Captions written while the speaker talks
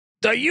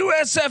The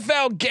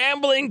USFL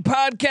Gambling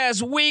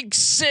Podcast Week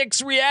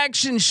 6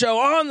 reaction show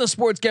on the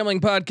Sports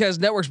Gambling Podcast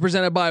Network is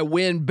presented by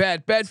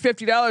WynnBET. Bet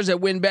 $50 at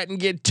WynnBET and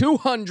get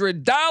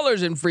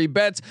 $200 in free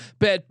bets.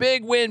 Bet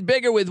big, win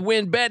bigger with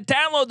WynnBET.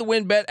 Download the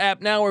WynnBET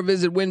app now or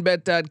visit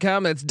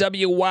wynnbet.com. That's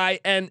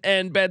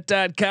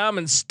WYNNBet.com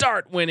and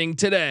start winning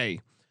today.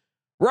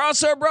 We're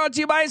also brought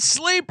to you by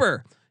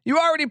Sleeper. You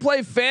already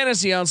play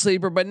fantasy on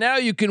Sleeper, but now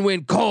you can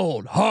win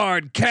cold,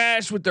 hard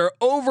cash with their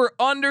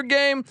over-under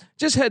game.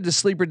 Just head to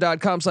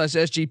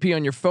sleeper.com/SGP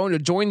on your phone to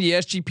join the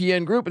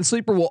SGPN group, and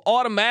Sleeper will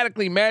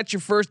automatically match your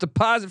first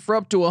deposit for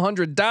up to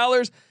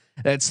 $100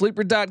 at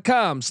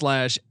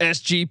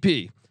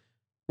sleeper.com/SGP.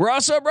 We're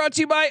also brought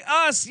to you by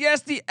us.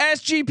 Yes, the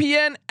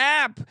SGPN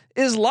app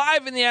is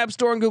live in the App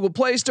Store and Google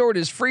Play Store. It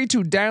is free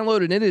to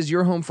download, and it is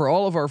your home for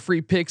all of our free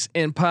picks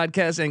and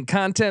podcasts and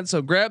content.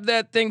 So grab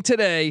that thing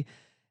today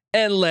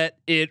and let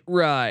it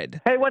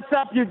ride. Hey, what's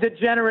up, you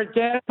degenerate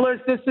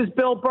gamblers? This is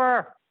Bill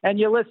Burr, and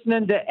you're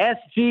listening to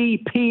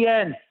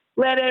SGPN.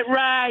 Let it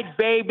ride,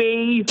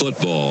 baby.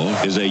 Football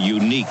is a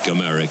unique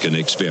American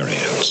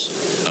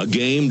experience. A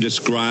game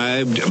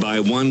described by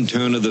one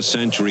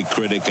turn-of-the-century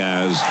critic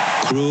as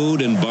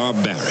crude and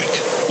barbaric,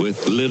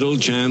 with little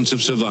chance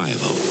of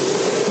survival.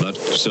 But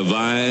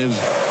survive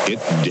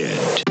it did.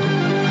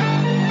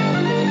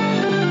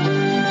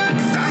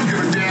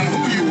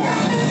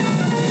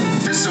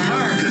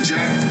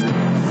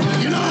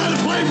 You know how to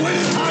play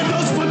winning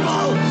hard-nosed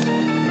football?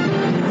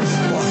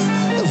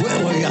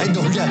 Well, I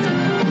don't get it.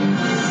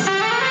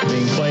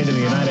 Being played in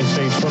the United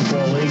States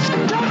Football League.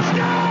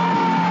 Touchdown!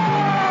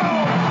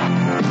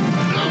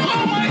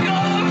 Oh my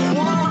God!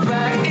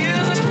 Quarterback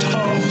is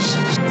toast.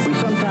 We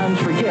sometimes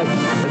forget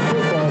that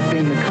football,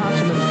 being the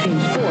consummate team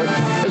sport,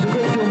 is a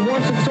great deal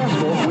more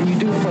successful when you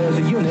do play as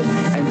a unit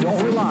and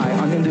don't rely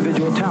on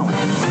individual talent.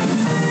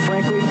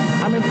 Frankly,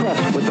 I'm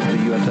impressed with the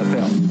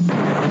USFL.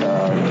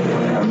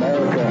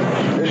 America,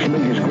 this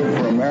league is good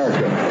for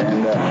America,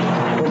 and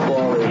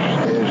football is a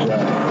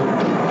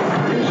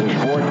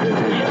sport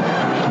that is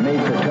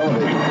made for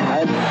television.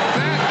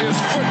 That is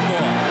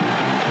football.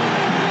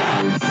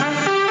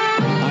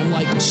 I'm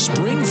like,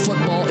 spring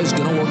football is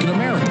going to work in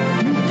America.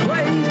 You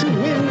play to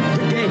win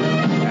the game.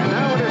 And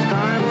now it is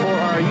time for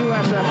our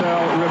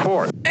USFL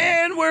report.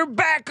 And we're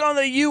back on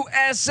the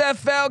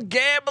USFL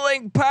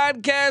Gambling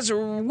Podcast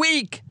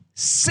Week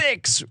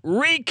 6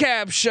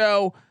 recap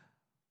show.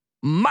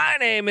 My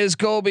name is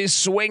Colby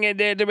Swinging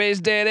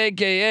Database Dad,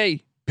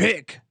 aka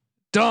Pick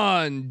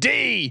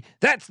Dundee.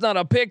 That's not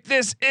a pick.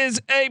 This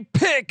is a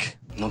pick.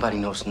 Nobody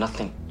knows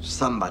nothing.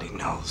 Somebody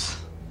knows.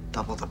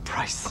 Double the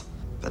price.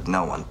 But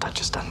no one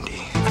touches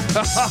Dundee.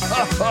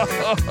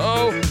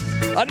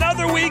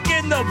 Another week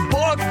in the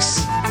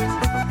books.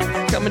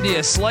 Coming to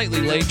you slightly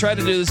late. Tried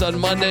to do this on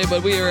Monday,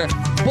 but we are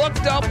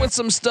booked up with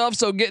some stuff.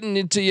 So getting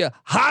into you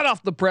hot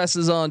off the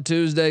presses on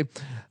Tuesday.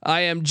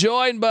 I am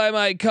joined by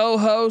my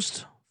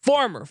co-host,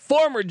 former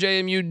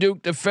JMU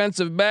Duke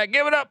defensive back.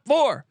 Give it up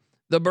for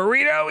the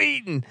burrito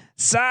eating,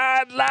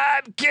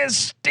 sideline kiss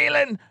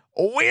stealing,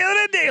 wheeling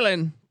and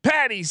dealing,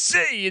 Patty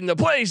C in the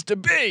place to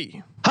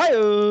be.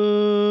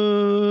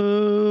 Hi-oh.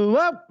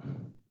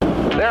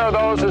 There are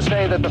those who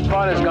say that the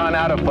fun has gone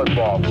out of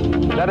football,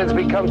 that it's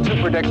become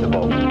too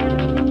predictable.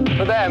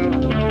 For them,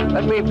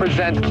 let me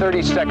present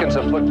 30 seconds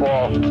of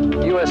football,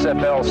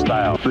 USFL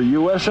style. The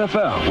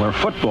USFL, where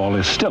football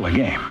is still a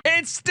game.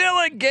 It's still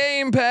a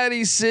game,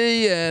 Patty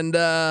C, and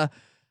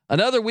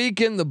another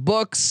week in the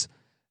books.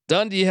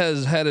 Dundee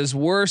has had his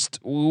worst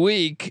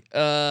week.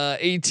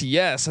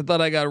 ATS. I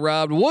thought I got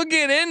robbed. We'll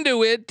get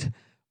into it,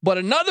 but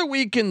another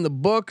week in the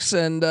books,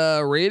 and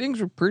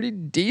ratings were pretty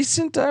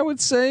decent, I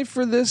would say,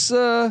 for this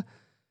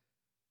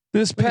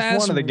this past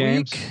one of the week.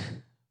 games.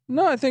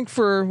 No, I think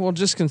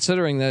just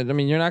considering that, I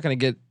mean, you're not going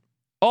to get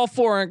all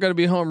 4 aren't going to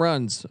be home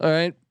runs. All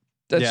right.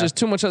 That's just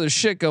too much other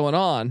shit going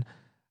on.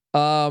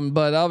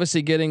 But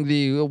obviously getting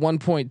the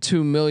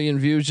 1.2 million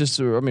views,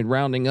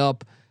 rounding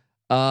up,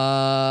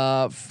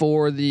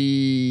 for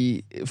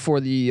the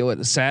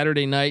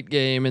Saturday night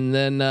game. And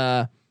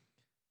then,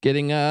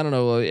 getting,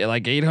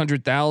 like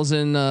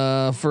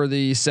 800,000, for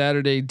the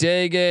Saturday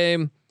day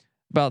game.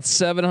 About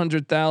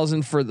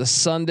 700,000 for the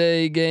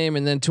Sunday game,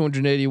 and then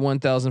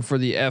 281,000 for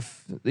the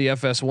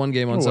FS1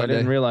 game on Sunday. I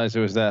didn't realize it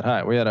was that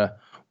high. We had a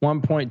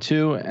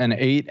 1.2, an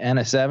 8, and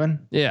a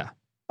 7. Yeah.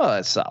 Oh,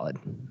 that's solid.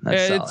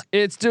 That's solid.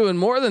 It's doing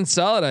more than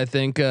solid, I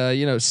think.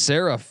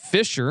 Sarah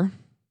Fisher.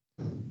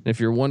 If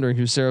you're wondering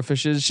who Sarah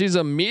Fisher is, she's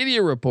a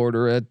media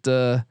reporter at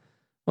a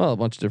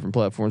bunch of different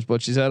platforms,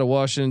 but she's out of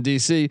Washington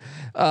D.C. You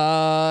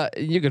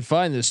can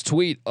find this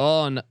tweet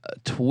on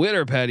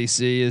Twitter. Patty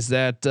C is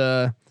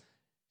that.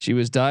 She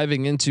was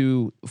diving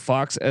into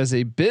Fox as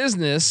a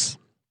business,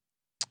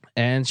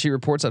 and she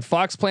reports that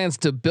Fox plans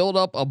to build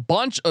up a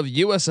bunch of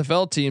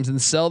USFL teams and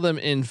sell them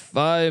in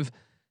 5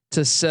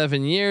 to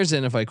 7 years.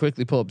 And if I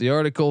quickly pull up the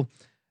article,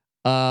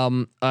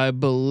 I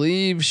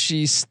believe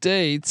she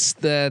states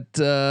that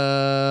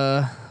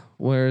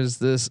where's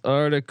this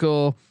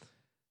article?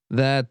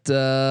 That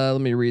let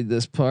me read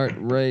this part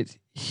right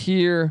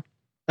here.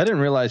 I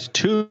didn't realize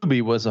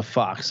Tubi was a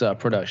Fox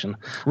production.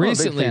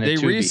 Recently,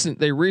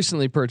 they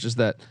recently purchased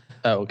that.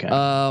 Oh, okay.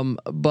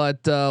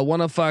 But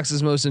one of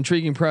Fox's most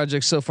intriguing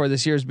projects so far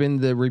this year has been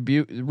the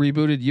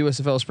rebooted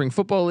USFL Spring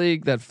Football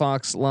League that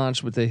Fox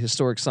launched with a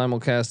historic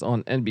simulcast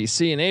on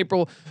NBC in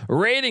April.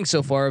 Ratings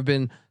so far have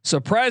been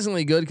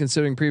surprisingly good,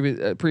 considering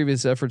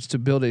previous efforts to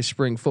build a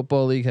spring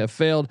football league have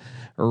failed.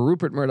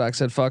 Rupert Murdoch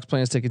said Fox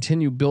plans to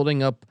continue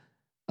building up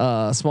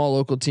small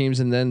local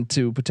teams and then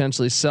to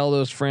potentially sell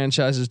those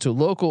franchises to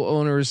local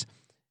owners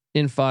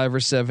in 5 or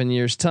 7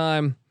 years'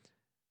 time.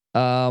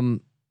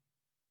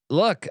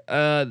 Look,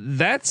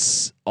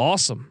 that's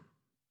awesome.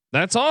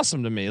 That's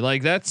awesome to me.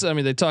 Like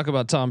they talk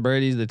about Tom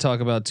Brady, they talk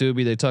about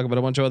Tubi, they talk about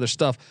a bunch of other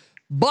stuff,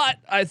 but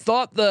I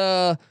thought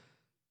they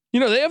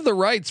have the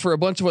rights for a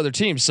bunch of other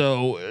teams.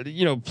 So,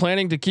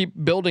 planning to keep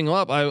building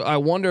up. I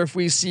wonder if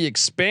we see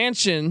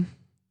expansion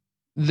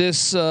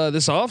this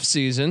off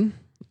season.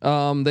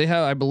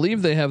 I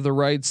believe they have the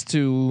rights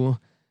to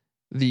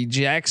the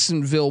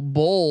Jacksonville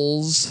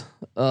Bulls.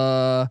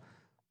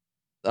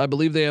 I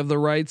believe they have the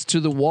rights to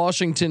the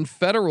Washington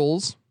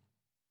Federals.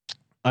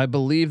 I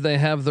believe they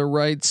have the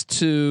rights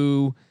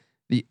to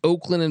the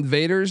Oakland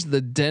Invaders,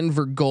 the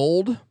Denver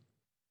Gold,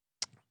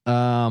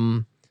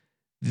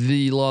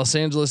 the Los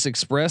Angeles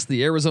Express,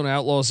 the Arizona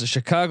Outlaws, the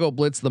Chicago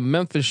Blitz, the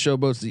Memphis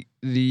Showboats,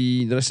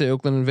 did I say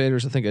Oakland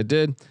Invaders? I think I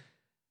did.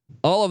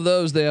 All of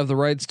those they have the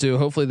rights to.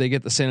 Hopefully they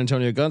get the San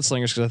Antonio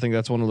Gunslingers because I think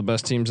that's one of the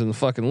best teams in the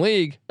fucking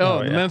league.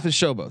 The Memphis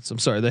Showboats. I'm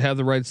sorry, they have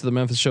the rights to the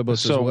Memphis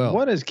Showboats as well. So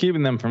what is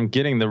keeping them from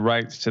getting the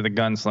rights to the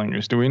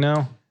Gunslingers? Do we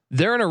know?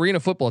 They're an arena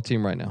football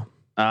team right now.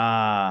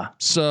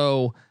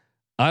 So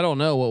I don't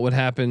know what would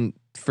happen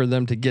for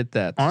them to get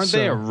that. Aren't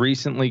they a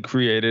recently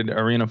created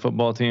arena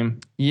football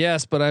team?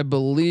 Yes, but I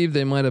believe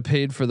they might have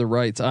paid for the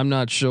rights. I'm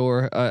not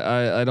sure.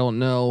 I don't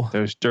know.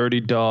 Those dirty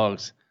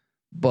dogs.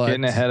 But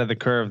getting ahead of the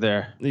curve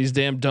there. These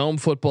damn dome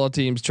football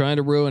teams trying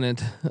to ruin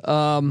it.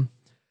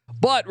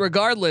 But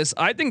regardless,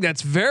 I think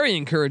that's very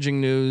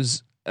encouraging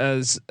news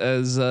as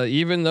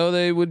even though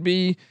they would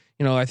be,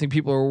 I think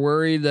people are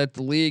worried that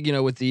the league,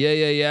 with the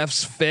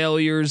AAF's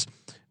failures,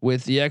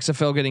 with the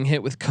XFL getting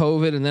hit with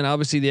COVID, and then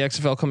obviously the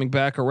XFL coming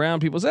back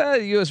around, people say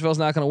the USFL is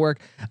not going to work.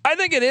 I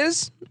think it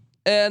is.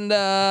 And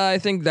I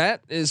think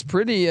that is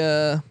pretty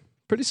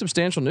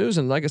substantial news.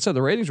 And like I said,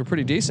 the ratings were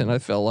pretty decent. I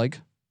felt like.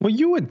 Well,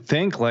 you would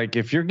think like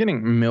if you're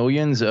getting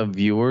millions of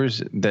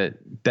viewers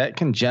that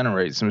can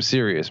generate some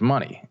serious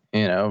money,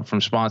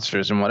 from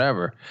sponsors and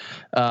whatever.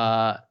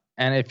 And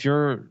if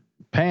you're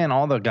paying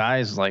all the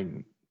guys like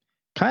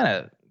kind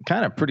of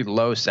pretty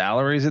low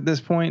salaries at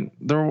this point,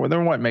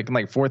 they're making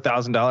like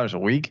 $4,000 a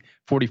week,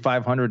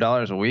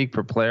 $4,500 a week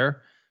per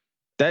player.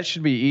 That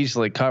should be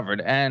easily covered,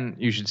 and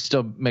you should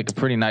still make a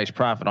pretty nice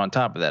profit on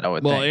top of that. I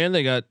would think.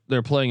 And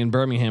they're playing in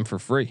Birmingham for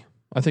free.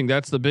 I think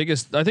that's the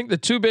biggest. I think the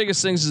two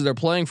biggest things is they're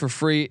playing for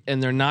free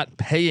and they're not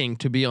paying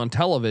to be on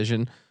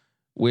television,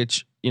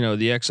 which the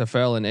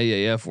XFL and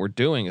AAF were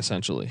doing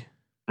essentially.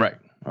 Right,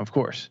 of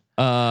course.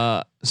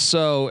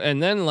 So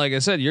and then like I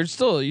said, you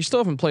still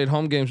haven't played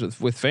home games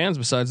with fans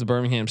besides the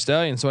Birmingham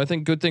Stallion. So I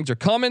think good things are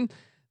coming.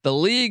 The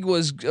league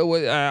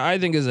I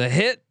think is a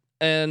hit,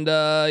 and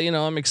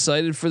I'm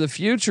excited for the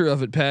future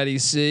of it. Patty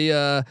C.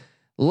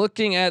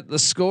 Looking at the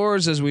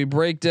scores as we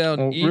break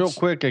down real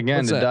quick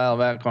again to dial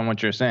back on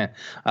what you're saying.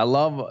 I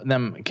love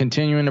them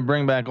continuing to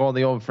bring back all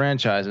the old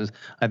franchises.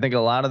 I think a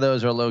lot of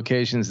those are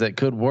locations that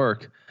could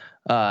work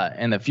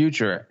in the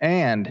future.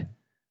 And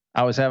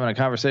I was having a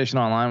conversation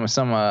online with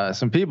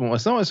some people.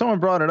 Someone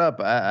brought it up.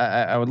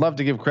 I would love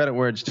to give credit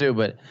where it's due,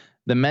 but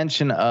the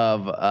mention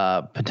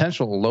of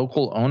potential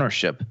local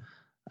ownership.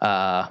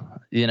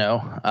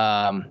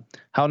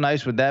 How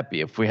nice would that be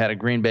if we had a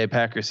Green Bay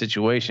Packers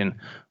situation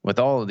with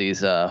all of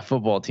these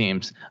football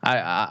teams? I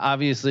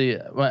obviously,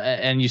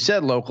 and you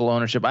said local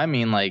ownership. I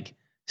mean like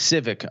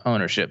civic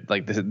ownership,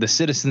 like the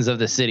citizens of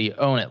the city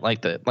own it,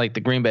 like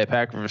the Green Bay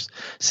Packers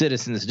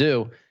citizens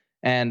do.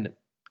 And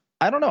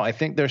I don't know. I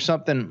think there's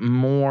something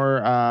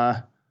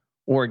more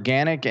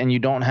organic, and you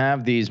don't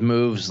have these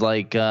moves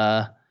like.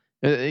 I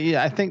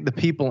think the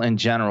people in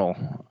general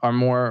are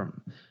more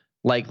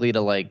likely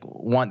to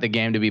want the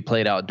game to be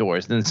played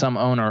outdoors than some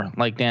owner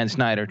like Dan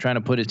Snyder trying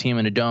to put his team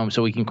in a dome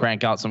so he can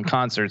crank out some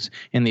concerts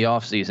in the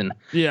off season.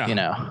 Yeah.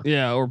 No.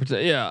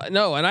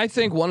 And I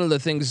think one of the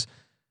things,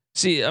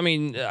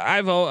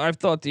 I've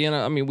thought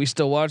we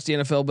still watch the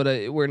NFL,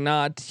 but we're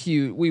not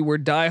huge. We were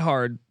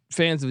diehard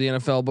fans of the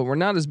NFL, but we're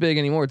not as big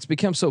anymore. It's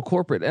become so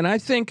corporate. And I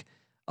think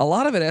a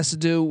lot of it has to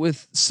do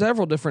with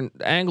several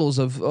different angles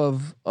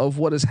of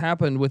what has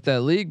happened with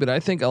that league. But I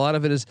think a lot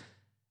of it is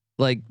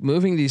like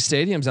moving these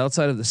stadiums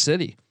outside of the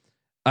city.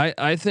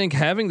 I think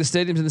having the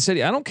stadiums in the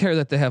city, I don't care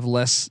that they have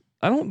less.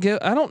 I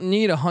don't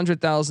need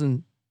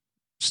 100,000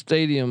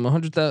 stadium,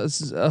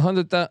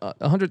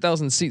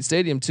 100,000 seat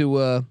stadium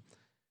to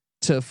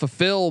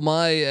fulfill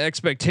my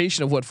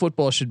expectation of what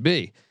football should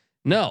be.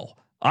 No,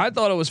 I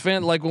thought it was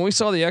like when we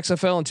saw the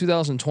XFL in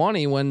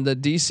 2020, when the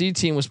DC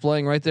team was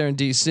playing right there in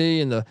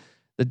DC, and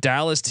the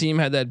Dallas team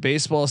had that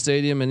baseball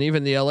stadium, and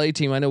even the LA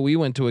team. I know we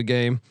went to a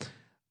game.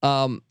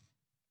 I'm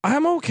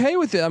okay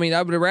with it. I mean,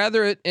 I would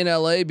rather it in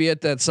LA be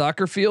at that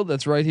soccer field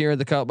that's right here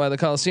at by the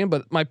Coliseum.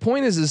 But my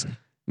point is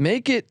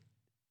make it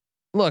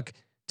look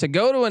to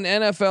go to an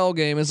NFL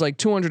game is like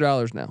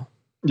 $200 now.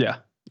 Yeah,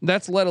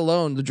 that's let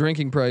alone the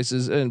drinking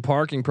prices and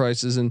parking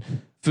prices and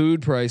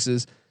food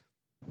prices.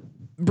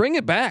 Bring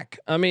it back.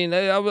 I mean,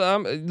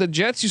 the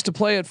Jets used to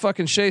play at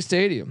fucking Shea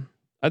Stadium.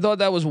 I thought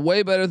that was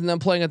way better than them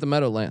playing at the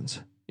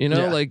Meadowlands. You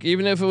know, like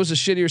even if it was a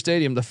shittier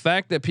stadium, the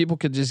fact that people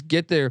could just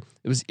get there,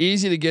 it was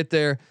easy to get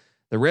there.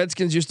 The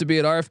Redskins used to be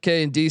at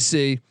RFK in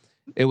DC.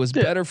 It was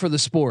better for the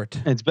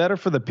sport. It's better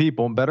for the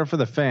people, better for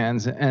the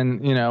fans,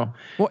 and you know,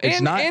 well,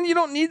 and you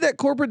don't need that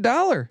corporate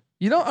dollar.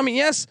 You don't. I mean,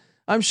 yes,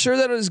 I'm sure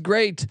that is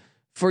great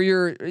for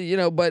your, you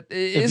know, but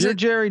if you're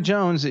Jerry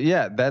Jones,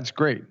 yeah, that's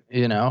great,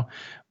 you know.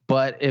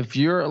 But if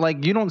you're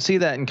like, you don't see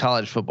that in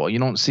college football. You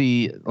don't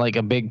see like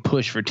a big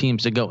push for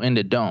teams to go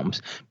into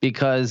domes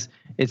because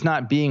it's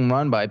not being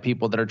run by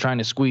people that are trying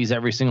to squeeze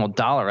every single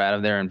dollar out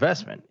of their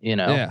investment. You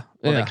know,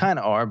 they kind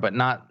of are, but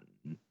not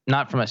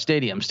from a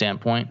stadium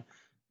standpoint,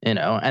 you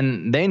know,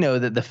 and they know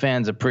that the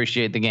fans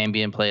appreciate the game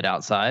being played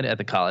outside at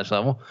the college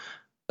level.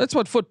 That's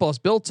what football's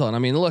built on. I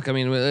mean, look, I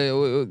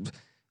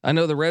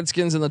know the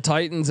Redskins and the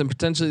Titans and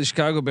potentially the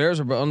Chicago Bears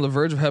are on the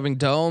verge of having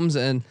domes,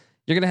 and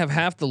you're going to have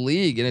half the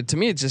league. And to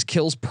me, it just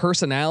kills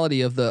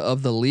personality of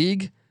the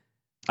league.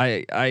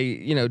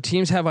 You know,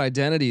 teams have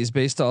identities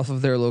based off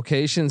of their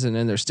locations and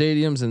their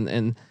stadiums.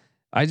 And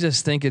I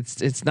just think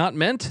it's not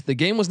meant. The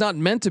game was not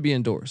meant to be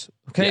indoors.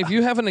 Okay. Yeah. If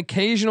you have an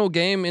occasional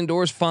game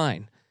indoors,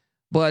 fine.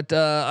 But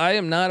I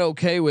am not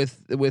okay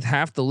with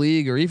half the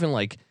league, or even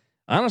like,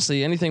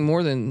 honestly, anything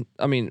more than,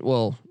 in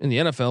the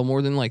NFL,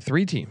 more than like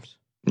 3 teams.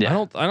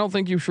 Yeah. I don't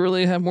think you should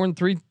really have more than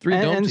three dome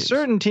and teams.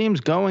 Certain teams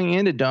going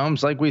into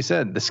domes, like we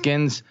said, the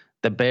Skins,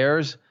 the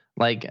Bears,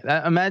 like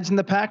imagine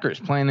the Packers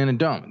playing in a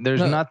dome. There's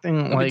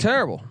nothing like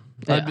terrible.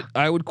 Yeah.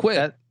 I would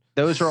quit.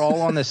 Those are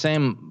all on the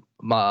same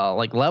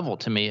like level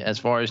to me as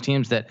far as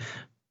teams that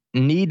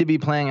need to be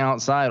playing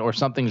outside or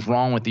something's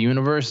wrong with the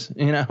universe,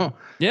 you know?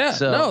 Yeah.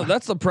 So, no,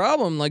 that's the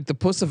problem. Like the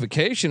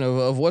pussification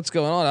of what's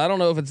going on. I don't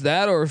know if it's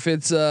that or if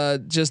it's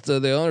just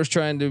the owners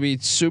trying to be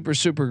super,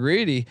 super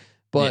greedy.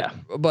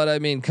 But I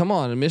mean, come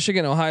on.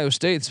 Michigan, Ohio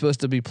State's supposed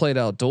to be played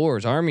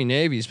outdoors. Army,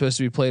 Navy is supposed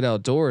to be played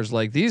outdoors.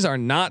 Like these are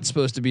not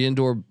supposed to be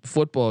indoor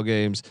football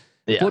games.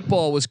 Yeah.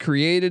 Football was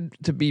created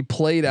to be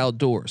played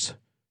outdoors.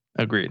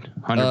 Agreed.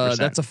 100%.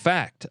 That's a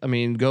fact. I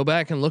mean, go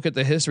back and look at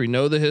the history.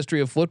 Know the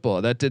history of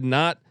football. They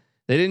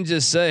didn't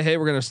just say, "Hey,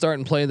 we're going to start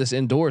and play this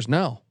indoors."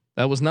 No,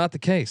 that was not the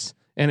case.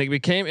 And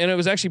it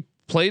was actually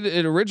played.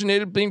 It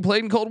originated being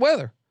played in cold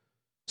weather.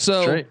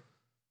 So,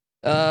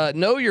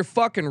 know your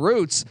fucking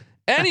roots.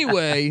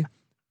 Anyway,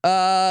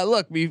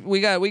 look, we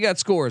got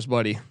scores,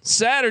 buddy.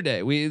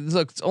 Saturday,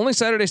 it's only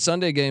Saturday,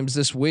 Sunday games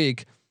this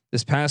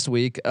past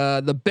week.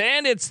 The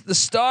Bandits, the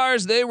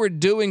Stars, they were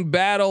doing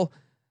battle.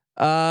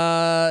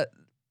 This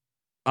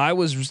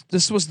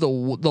was the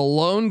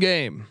lone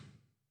game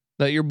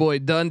that your boy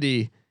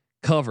Dundee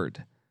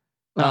covered.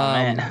 Oh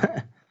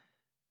man.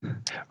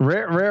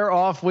 Rare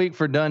off week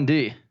for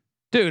Dundee.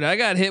 Dude, I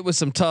got hit with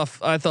some tough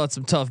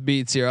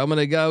beats here. I'm going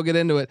to go get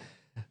into it.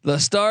 The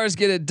Stars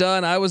get it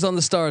done. I was on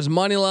the Stars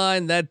money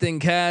line. That thing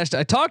cashed.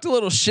 I talked a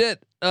little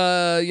shit,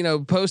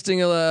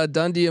 posting a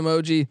Dundee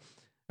emoji,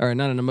 or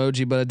not an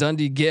emoji, but a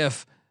Dundee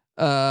GIF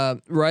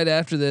right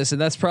after this,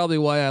 and that's probably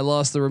why I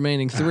lost the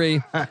remaining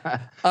 3.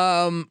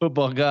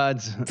 Football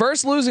gods.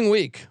 First losing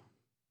week.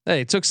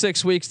 Hey, it took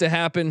 6 weeks to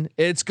happen.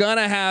 It's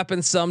gonna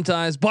happen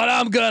sometimes, but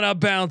I'm gonna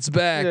bounce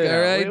back. Yeah,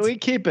 all right. We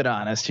keep it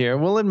honest here.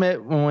 We'll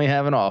admit when we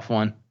have an off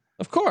one.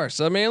 Of course.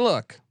 I mean,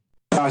 look.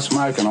 I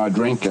smoke and I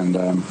drink and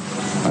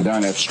I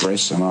don't have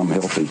stress and I'm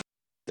healthy.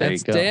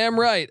 That's damn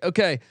right.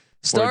 Okay.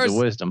 Stars. Words of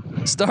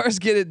wisdom. Stars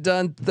get it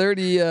done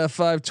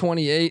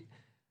 35-28.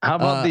 How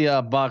about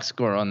the box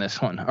score on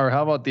this one? Or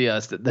how about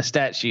the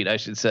stat sheet, I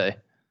should say?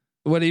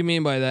 What do you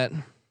mean by that?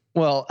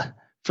 Well,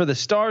 for the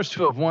Stars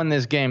to have won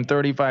this game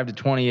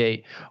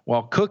 35-28,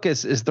 while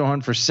Cookus is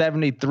throwing for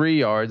 73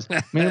 yards,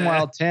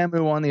 meanwhile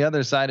Tamu on the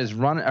other side is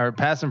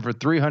passing for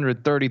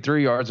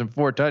 333 yards and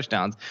 4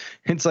 touchdowns.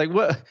 It's like,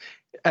 what?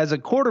 As a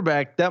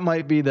quarterback, that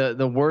might be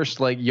the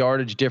worst like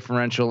yardage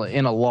differential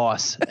in a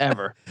loss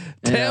ever.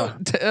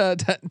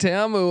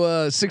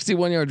 Tamu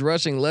 61 yards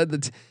rushing led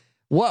the.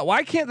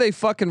 Why can't they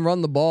fucking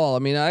run the ball? I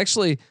mean,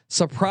 actually,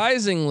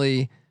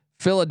 surprisingly,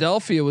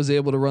 Philadelphia was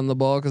able to run the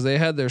ball because they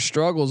had their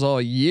struggles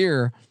all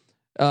year.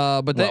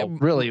 But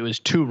really, it was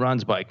 2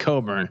 runs by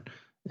Colburn,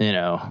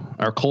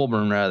 or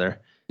Colburn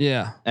rather.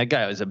 Yeah, that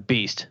guy was a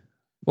beast.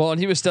 Well, and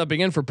he was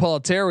stepping in for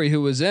Paul Terry,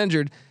 who was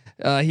injured.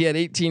 He had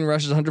 18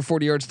 rushes,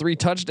 140 yards, 3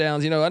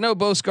 touchdowns. I know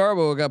Bo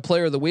Scarborough got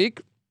Player of the Week.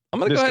 I'm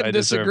going to go ahead and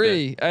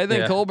disagree. I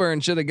think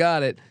Colburn should have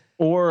got it.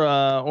 Or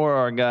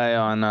our guy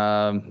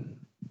on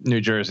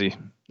New Jersey,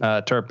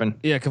 Turpin.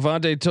 Yeah,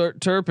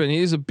 Cavante Turpin.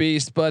 He's a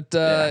beast. But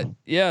so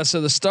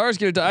the Stars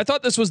get it done. I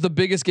thought this was the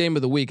biggest game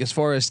of the week as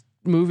far as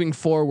moving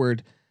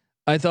forward.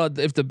 I thought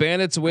if the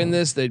Bandits win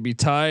this, they'd be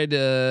tied.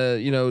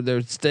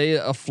 They'd stay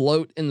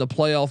afloat in the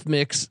playoff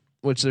mix.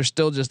 which they're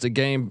still just a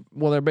game.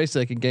 Well, they're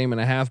basically like a game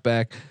and a half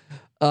back.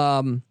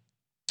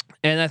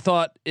 And I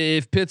thought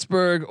if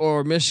Pittsburgh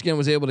or Michigan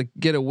was able to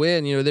get a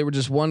win, they were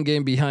just one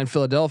game behind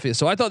Philadelphia.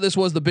 So I thought this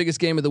was the biggest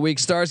game of the week.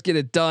 Stars get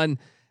it done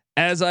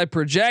as I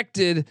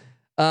projected.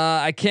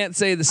 I can't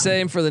say the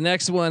same for the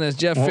next one as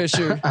Jeff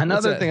Fisher.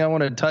 Another thing I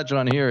want to touch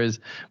on here is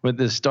with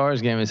this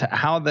Stars game is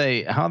how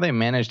they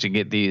managed to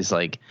get these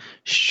like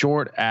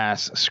short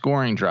ass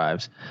scoring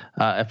drives.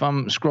 If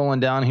I'm scrolling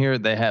down here,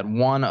 they had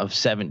one of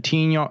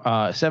 17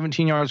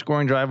 yard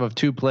scoring drive of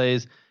 2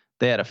 plays.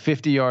 They had a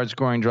 50-yard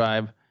scoring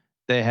drive.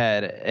 They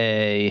had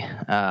a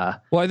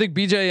I think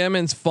BJ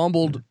Emmons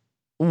fumbled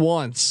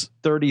once.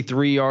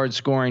 33-yard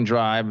scoring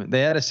drive.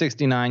 They had a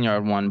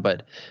 69-yard one,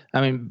 but I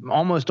mean,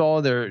 almost all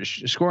of their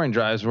scoring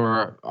drives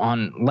were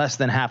on less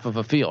than half of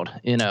a field.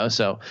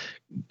 So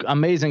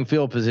amazing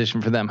field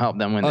position for them helped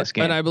them win this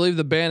game. And I believe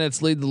the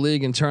Bandits lead the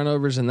league in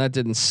turnovers, and that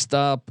didn't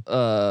stop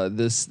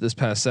this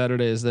past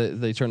Saturday as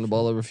they turned the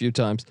ball over a few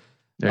times.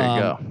 There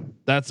you go.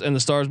 And the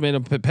Stars made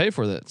them pay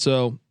for that.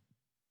 So.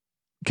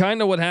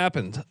 Kind of what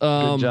happened.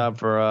 Good job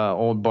for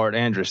old Bart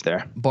Andrus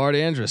there. Bart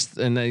Andrus,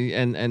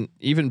 and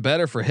even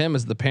better for him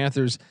as the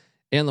Panthers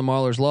and the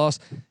Maulers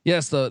lost.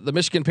 Yes, the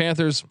Michigan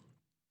Panthers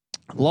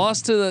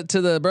lost to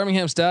the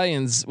Birmingham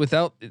Stallions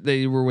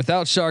they were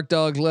without Shark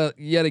Dog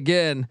yet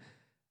again.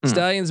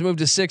 Stallions moved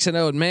to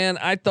 6-0. And man,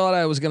 I thought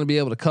I was going to be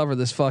able to cover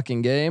this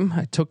fucking game.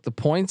 I took the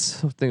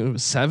points. I think it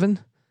was 7.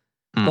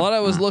 Thought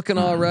I was looking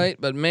all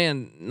right, but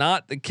man,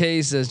 not the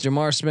case as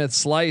Jamar Smith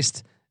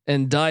sliced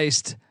and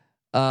diced.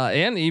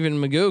 And even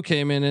Magoo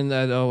came in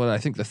I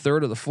think the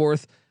 3rd or the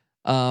 4th.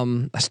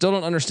 I still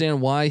don't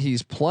understand why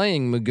he's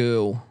playing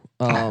Magoo.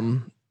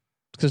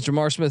 Because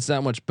Jamar Smith's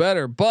that much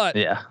better, but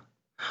yeah.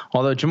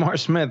 Although Jamar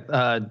Smith,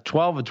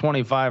 12 of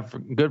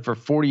 25, good for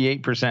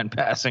 48%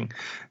 passing,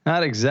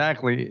 not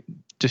exactly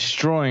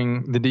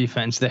destroying the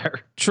defense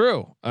there.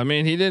 True. I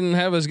mean, he didn't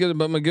have as good,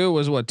 but Magoo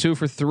was 2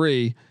 for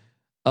 3.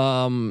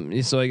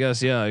 So I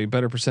guess a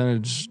better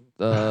percentage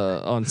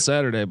on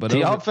Saturday, but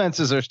the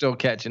offenses are still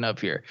catching up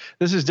here.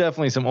 This is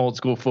definitely some old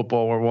school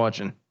football we're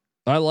watching.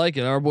 I like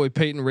it. Our boy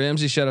Peyton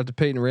Ramsey, shout out to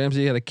Peyton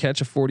Ramsey, had to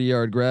catch a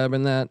 40-yard grab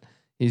in that.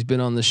 He's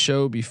been on the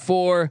show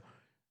before.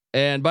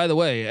 And by the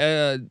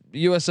way,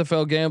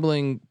 USFL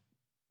gambling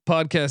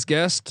podcast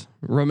guest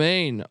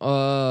remain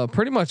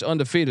pretty much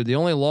undefeated. The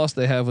only loss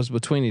they have was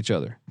between each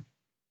other.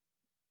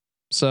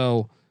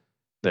 So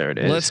there it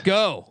is. Let's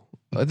go.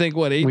 I think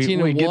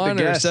 18-1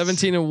 or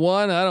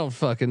 17-1. I don't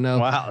fucking know.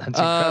 Wow, that's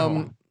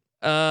incredible.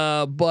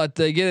 But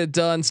they get it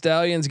done.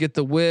 Stallions get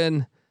the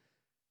win,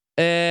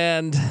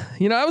 and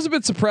I was a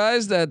bit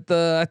surprised that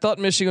I thought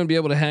Michigan would be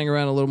able to hang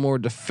around a little more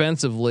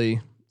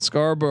defensively.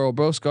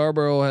 Bo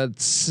Scarborough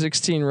had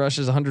 16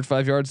 rushes,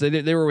 105 yards.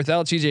 They were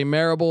without TJ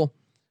Marable.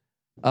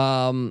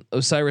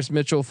 Osiris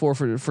Mitchell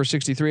 4 for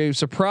 63.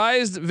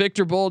 Surprised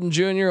Victor Bolden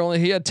Jr.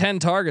 He had 10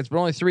 targets, but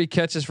only 3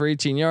 catches for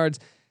 18 yards.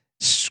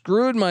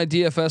 Screwed my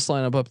DFS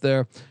lineup up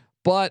there,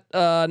 but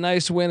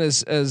nice win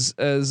as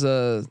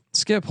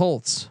Skip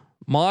Holtz,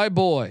 my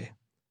boy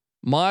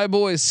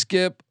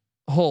Skip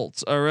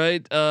Holtz. All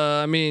right.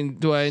 I mean,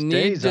 do I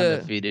need to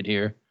undefeated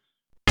here?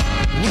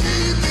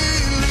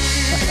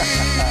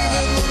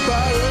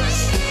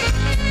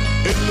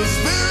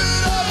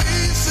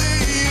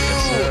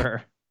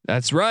 Sure.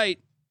 That's right.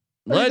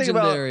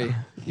 Legendary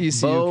ECU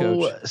Bo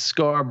coach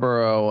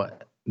Scarborough,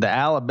 the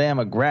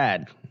Alabama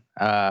grad.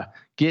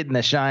 Getting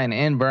the shine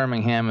in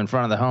Birmingham in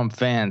front of the home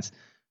fans.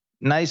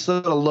 Nice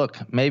little look.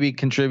 Maybe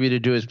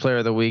contributed to his Player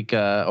of the Week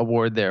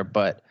award there,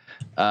 but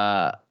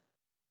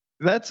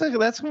that's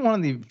one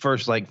of the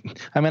first. I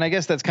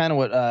guess that's kind of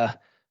what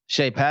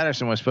Shea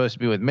Patterson was supposed to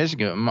be with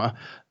Michigan.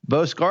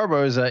 Bo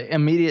Scarborough is an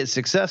immediate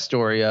success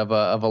story of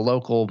a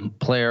local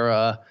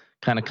player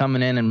kind of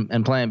coming in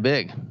and playing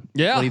big.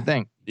 Yeah, what do you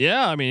think?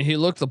 Yeah, I mean he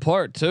looked the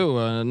part too.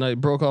 And he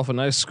broke off a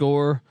nice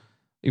score.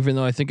 Even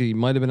though I think he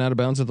might have been out of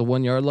bounds at the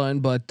 1 yard line,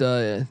 but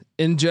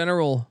in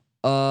general,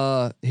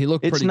 he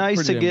looked. It's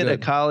nice to get good. A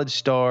college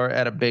star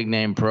at a big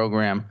name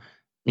program,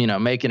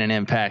 making an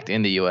impact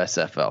in the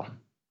USFL.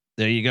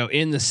 There you go.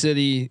 In the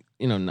city,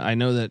 I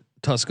know that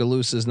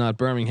Tuscaloosa is not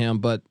Birmingham,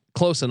 but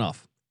close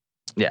enough.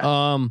 Yeah.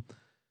 Well,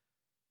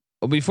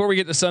 before we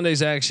get to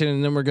Sunday's action,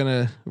 and then we're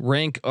gonna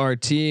rank our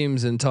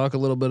teams and talk a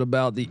little bit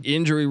about the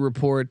injury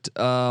report.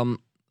 I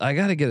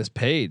got to get us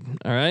paid.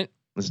 All right.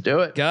 Let's do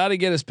it. Got to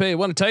get us paid. I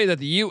want to tell you that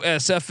the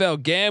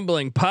USFL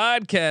Gambling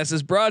Podcast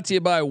is brought to you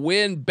by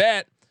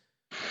WynnBET.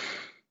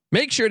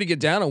 Make sure to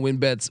get down on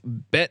WynnBET's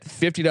bet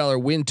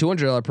 $50 win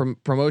 $200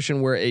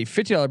 promotion, where a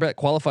 $50 bet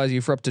qualifies you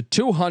for up to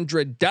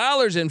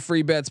 $200 in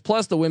free bets.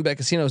 Plus, the WynnBET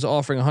Casino is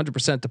offering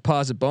 100%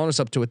 deposit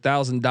bonus up to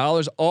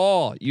 $1,000.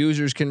 All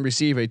users can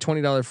receive a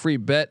 $20 free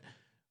bet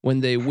when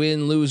they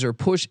win, lose, or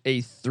push a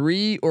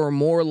 3 or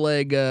more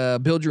leg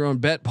build your own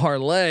bet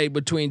parlay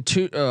between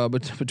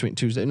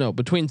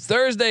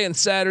Thursday and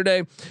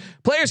Saturday.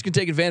 Players can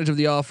take advantage of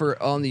the offer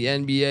on the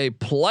NBA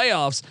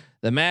playoffs.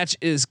 The match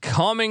is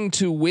coming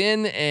to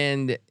win,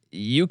 and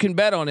you can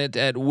bet on it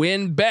at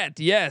WinBet.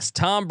 Yes,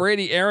 Tom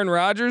Brady, Aaron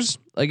Rodgers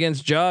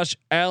against Josh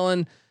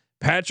Allen,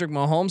 Patrick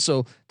Mahomes.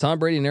 So Tom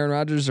Brady and Aaron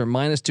Rodgers are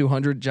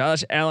 -200.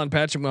 Josh Allen,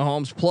 Patrick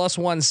Mahomes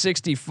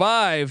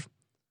 +165.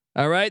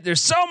 All right.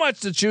 There's so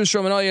much to choose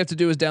from, and all you have to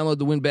do is download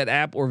the WinBet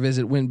app or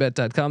visit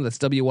winbet.com. That's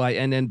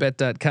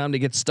WYNNBet.com to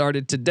get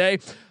started today.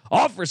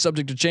 Offer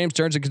subject to change.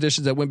 Terms and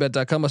conditions at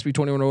winbet.com. Must be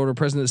 21 or older.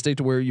 Present in the state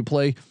to where you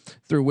play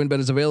through WinBet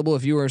is available.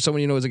 If you or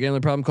someone you know has a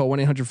gambling problem, call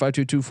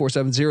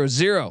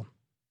 1-800-522-4700.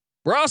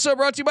 We're also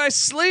brought to you by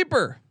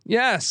Sleeper.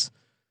 Yes.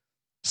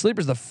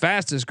 Sleeper is the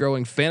fastest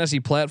growing fantasy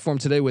platform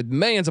today with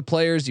millions of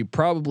players. You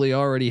probably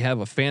already have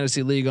a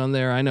fantasy league on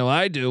there. I know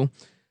I do.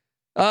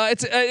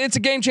 It's a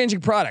game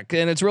changing product,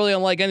 and it's really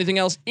unlike anything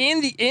else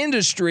in the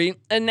industry.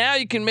 And now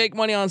you can make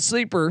money on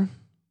Sleeper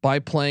by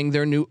playing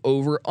their new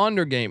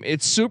over/under game.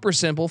 It's super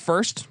simple.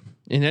 First,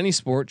 in any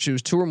sport,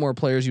 choose 2 or more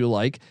players you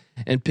like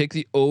and pick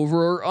the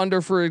over or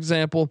under. For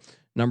example,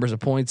 numbers of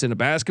points in a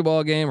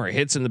basketball game or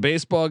hits in the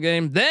baseball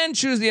game. Then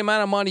choose the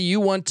amount of money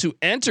you want to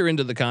enter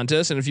into the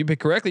contest, and if you pick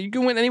correctly, you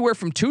can win anywhere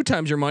from 2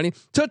 times your money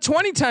to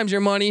 20 times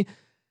your money.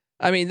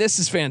 I mean, this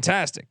is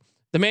fantastic.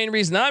 The main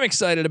reason I'm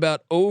excited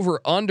about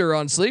over under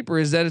on Sleeper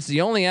is that it's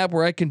the only app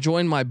where I can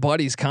join my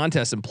buddies'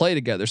 contest and play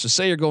together. So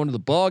say you're going to the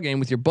ball game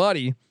with your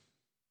buddy,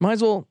 might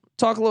as well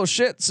talk a little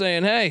shit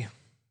saying, hey,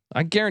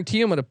 I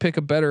guarantee I'm going to pick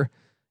a better,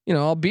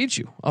 I'll beat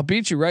you. I'll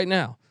beat you right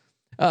now.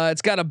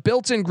 It's got a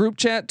built-in group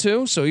chat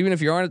too. So even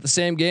if you aren't at the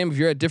same game, if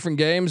you're at different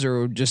games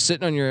or just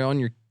sitting on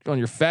your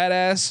fat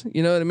ass,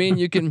 you know what I mean?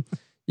 You can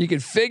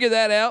figure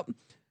that out.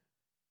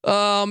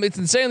 It's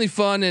insanely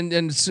fun and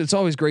it's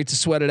always great to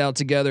sweat it out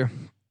together.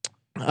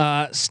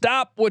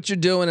 Stop what you're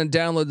doing and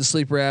download the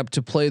Sleeper app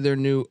to play their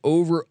new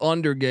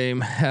over/under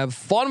game. Have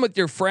fun with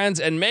your friends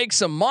and make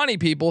some money,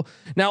 people.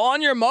 Now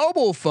on your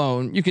mobile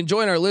phone, you can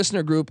join our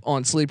listener group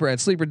on Sleeper at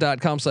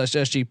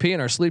sleeper.com/SGP,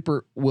 and our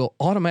Sleeper will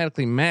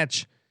automatically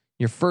match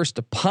your first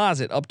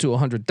deposit up to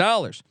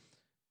 $100.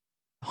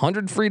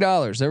 $100 free.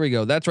 There we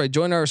go. That's right.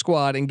 Join our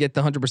squad and get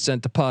the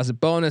 100% deposit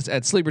bonus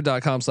at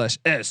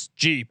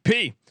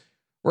sleeper.com/SGP.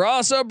 We're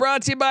also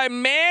brought to you by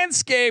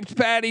Manscaped,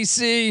 Patty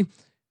C.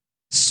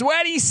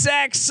 Sweaty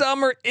sack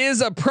summer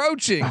is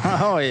approaching.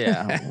 Oh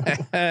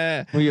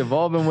yeah. We have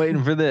all been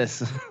waiting for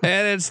this.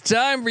 And it's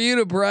time for you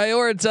to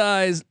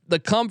prioritize the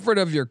comfort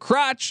of your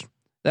crotch.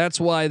 That's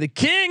why the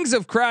kings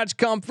of crotch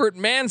comfort,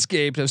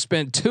 Manscaped, have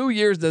spent 2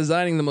 years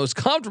designing the most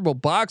comfortable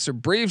boxer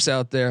briefs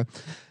out there.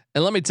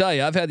 And let me tell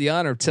you, I've had the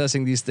honor of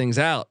testing these things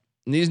out.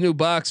 And these new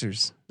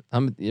boxers,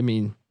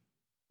 it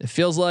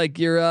feels like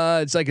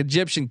it's like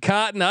Egyptian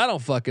cotton. I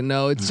don't fucking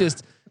know. It's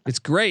just, it's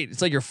great.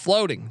 It's like you're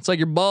floating. It's like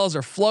your balls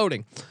are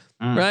floating,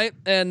 right?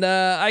 And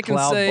I can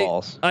Cloud say,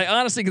 balls. I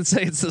honestly can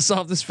say it's the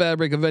softest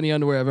fabric of any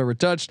underwear I've ever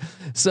touched.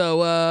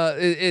 So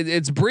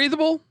it's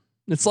breathable.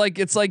 It's like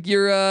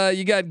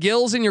you got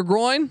gills in your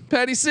groin,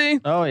 Patty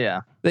C. Oh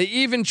yeah. They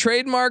even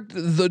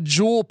trademarked the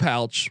jewel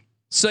pouch.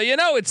 So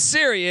it's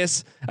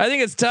serious. I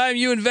think it's time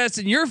you invest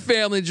in your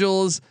family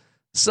jewels.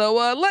 So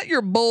let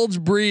your bulge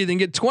breathe and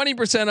get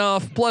 20%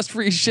 off plus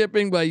free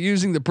shipping by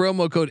using the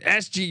promo code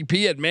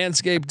SGP at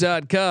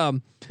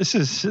manscaped.com. This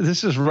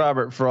is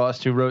Robert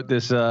Frost who wrote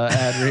this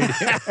ad reading.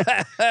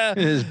 It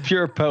is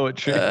pure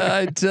poetry.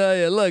 I tell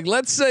you, look,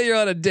 let's say you're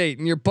on a date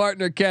and your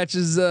partner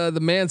catches the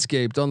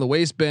Manscaped on the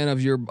waistband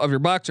of your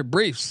boxer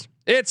briefs.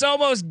 It's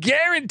almost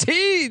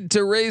guaranteed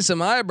to raise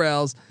some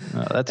eyebrows.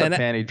 Oh, that's a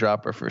panty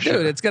dropper for sure.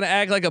 Dude, it's gonna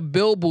act like a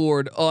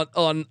billboard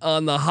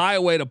on the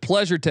highway to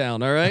Pleasure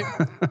Town. All right,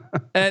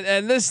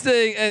 and this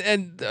thing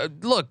and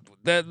look,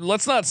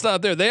 let's not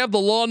stop there. They have the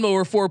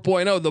Lawnmower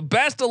 4.0, the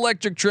best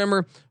electric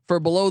trimmer for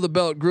below the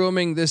belt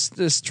grooming.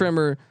 This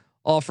trimmer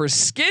offers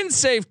skin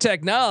safe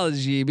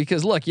technology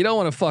because look, you don't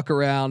want to fuck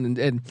around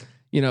and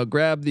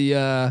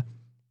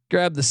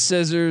grab the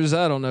scissors.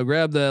 I don't know.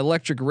 Grab the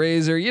electric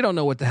razor. You don't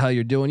know what the hell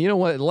you're doing. You know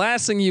what?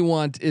 Last thing you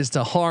want is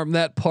to harm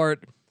that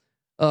part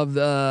of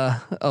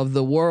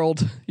the world.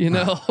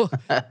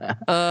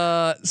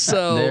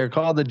 So they're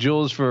called the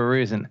jewels for a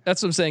reason.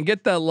 That's what I'm saying.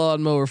 Get that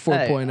Lawnmower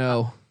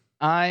 4.0. Hey,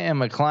 I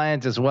am a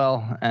client as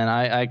well, and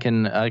I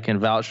can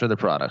vouch for the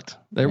product.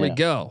 There we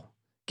go.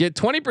 Get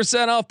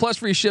 20% off plus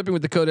free shipping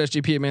with the code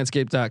SGP at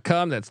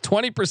manscaped.com. That's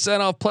 20%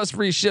 off plus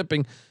free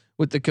shipping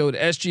with the code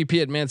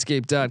SGP at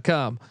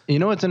manscaped.com. You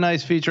know what's a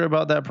nice feature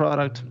about that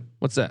product?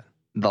 What's that?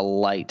 The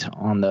light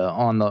on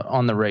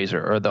the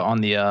razor or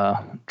on the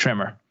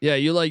trimmer. Yeah,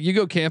 you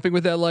go camping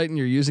with that light and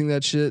you're using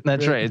that shit.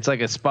 That's right. It's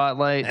like a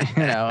spotlight,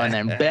 and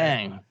then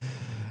bang.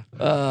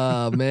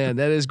 Oh man,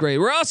 that is great.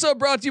 We're also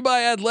brought to you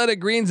by Athletic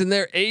Greens and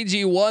their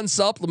AG1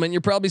 supplement.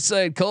 You're probably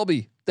saying,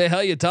 Colby, the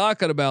hell you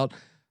talking about?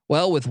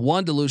 Well, with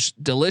one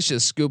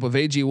delicious scoop of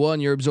AG1,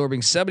 you're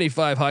absorbing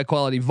 75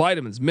 high-quality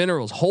vitamins,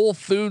 minerals, whole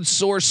food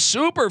source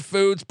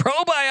superfoods,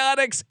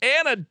 probiotics,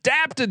 and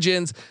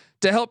adaptogens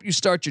to help you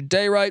start your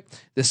day right.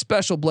 This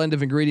special blend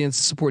of ingredients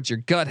supports your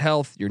gut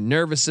health, your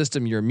nervous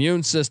system, your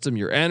immune system,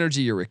 your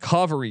energy, your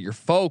recovery, your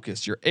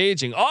focus, your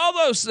aging, all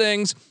those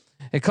things.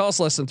 It costs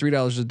less than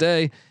 $3 a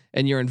day.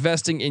 and you're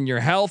investing in your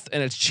health,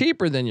 and it's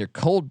cheaper than your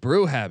cold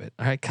brew habit.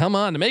 All right, come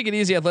on. To make it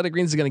easy, Athletic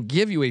Greens is going to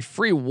give you a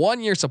free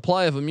 1-year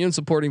supply of immune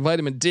supporting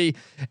vitamin D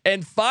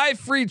and 5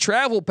 free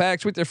travel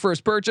packs with your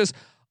first purchase.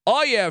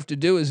 All you have to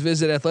do is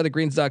visit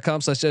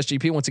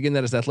athleticgreens.com/SGP. Once again,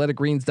 that is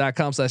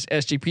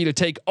athleticgreens.com/SGP to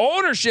take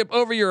ownership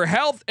over your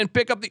health and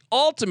pick up the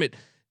ultimate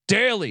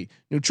daily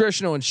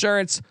nutritional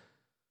insurance.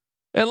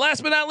 And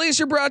last but not least,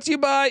 you're brought to you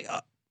by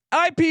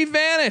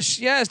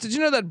IPVanish. Yes, did you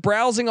know that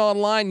browsing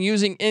online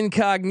using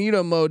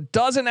incognito mode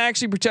doesn't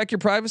actually protect your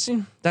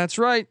privacy? That's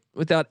right.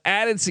 Without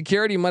added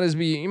security, you might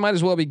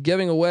as well be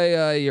giving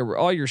away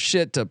all your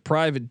shit to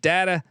private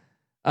data.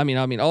 I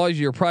mean, all of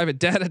your private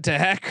data to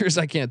hackers.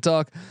 I can't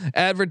talk.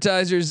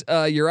 Advertisers,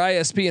 your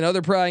ISP, and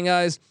other prying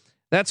eyes.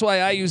 That's why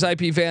I use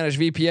IPVanish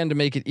VPN to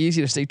make it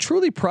easy to stay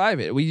truly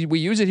private. We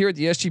use it here at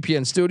the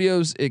SGPN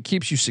studios. It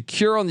keeps you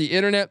secure on the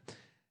internet.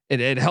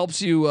 It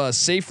helps you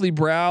safely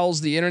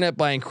browse the internet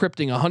by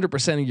encrypting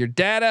 100% of your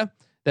data.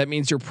 That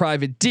means your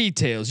private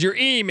details, your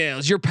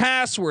emails, your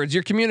passwords,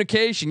 your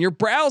communication, your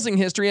browsing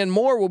history, and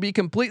more will be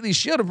completely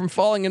shielded from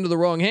falling into the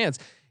wrong hands.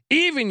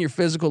 Even your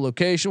physical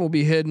location will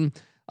be hidden.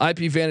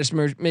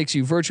 IPVanish makes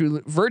you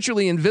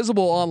virtually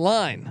invisible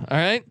online. All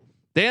right.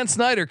 Dan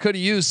Snyder could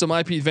have used some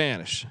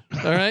IPVanish.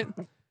 All right.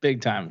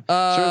 Big time.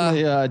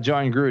 Certainly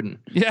John Gruden.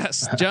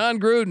 Yes. John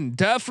Gruden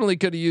definitely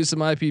could have used some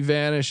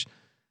IPVanish.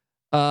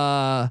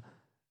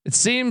 It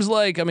seems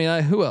like,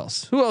 who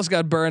else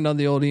got burned on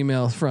the old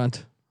email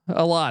front?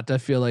 A lot, I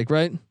feel like,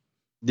 right?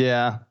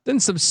 Yeah. Then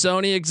some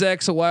Sony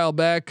execs a while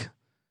back.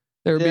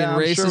 They were being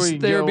racist. Sure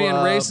they were being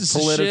racist,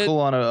 political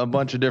on a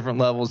bunch of different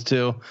levels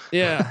too.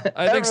 Yeah,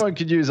 everyone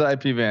could use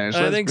IPVanish.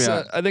 I think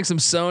some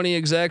Sony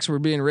execs were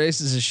being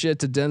racist as shit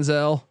to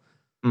Denzel.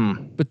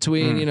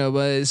 Between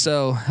but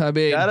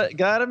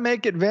gotta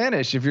make it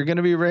vanish if you're going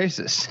to be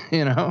racist.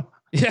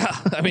 Yeah,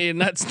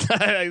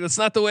 that's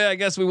not the way I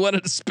guess we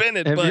wanted to spin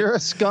it. If but you're a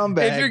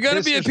scumbag, if you're going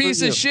to be a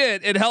piece of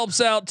shit, it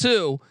helps out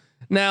too.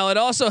 Now it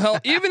also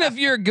helps even if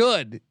you're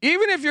good.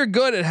 Even if you're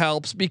good, it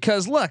helps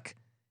because look.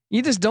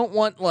 You just don't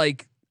want I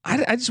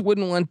just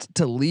wouldn't want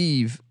to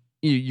leave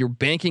your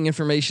banking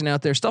information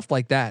out there, stuff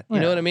like that. You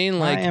know what I mean?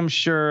 I am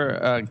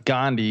sure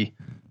Gandhi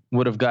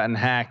would have gotten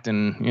hacked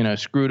and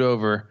screwed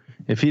over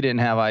if he didn't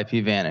have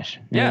IPVanish.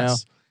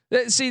 Yes.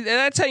 See,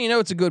 that's how you know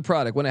it's a good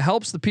product when it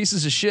helps the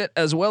pieces of shit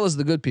as well as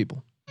the good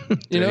people.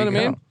 You know what I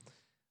mean?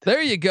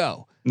 There you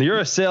go. You're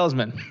a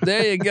salesman.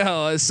 There you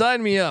go.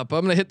 Sign me up.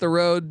 I'm gonna hit the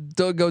road,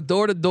 go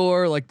door to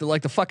door like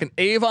the fucking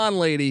Avon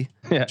lady,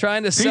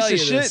 trying to sell you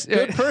this.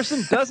 Good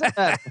person doesn't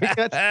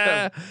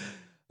matter.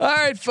 All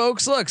right,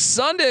 folks. Look,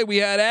 Sunday we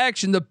had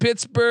action. The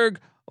Pittsburgh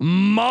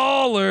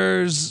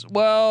Maulers.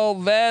 Well,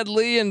 Vad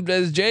Lee and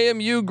as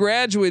JMU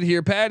graduate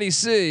here, Patty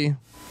C.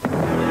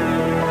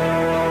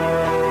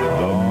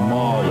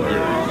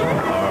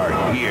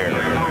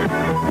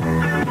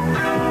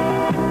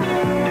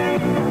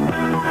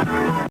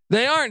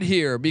 They aren't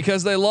here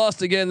because they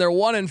lost again. They're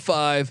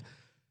 1-5.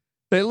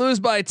 They lose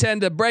by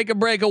 10 to break a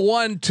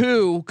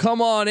 1-2. Come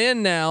on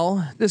in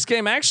now. This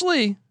game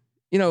actually,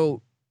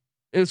 it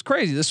was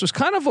crazy. This was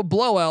kind of a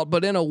blowout,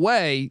 but in a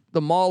way,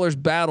 the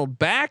Maulers battled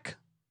back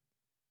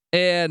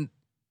and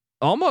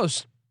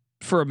almost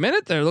for a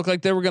minute there looked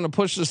like they were going to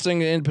push this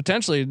thing in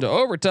potentially into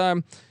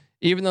overtime,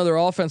 even though their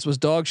offense was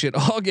dog shit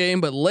all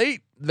game. But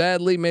late,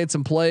 Vad Lee made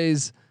some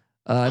plays.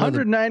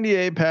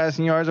 198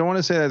 passing yards. I want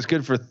to say that's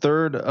good for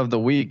third of the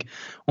week.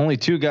 Only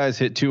 2 guys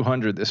hit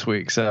 200 this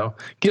week. So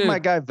give my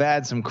guy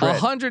Vad some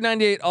credit.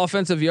 198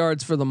 offensive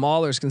yards for the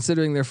Maulers,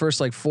 considering their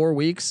first 4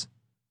 weeks.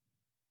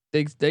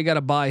 They got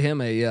to buy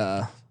him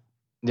a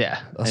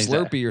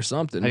Slurpee or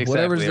something.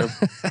 Exactly. Whatever's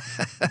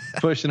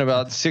pushing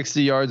about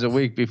 60 yards a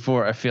week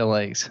before, I feel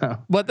like. So,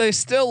 but they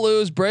still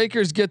lose.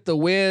 Breakers get the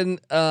win.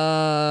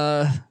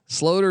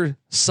 Sloter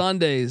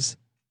Sundays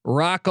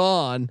rock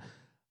on.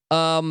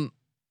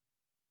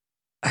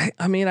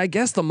 I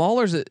guess the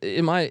Maulers,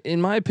 in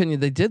my opinion,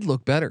 they did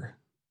look better.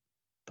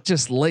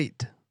 Just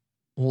late,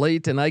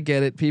 and I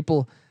get it.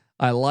 People,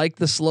 I like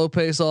the slow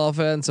pace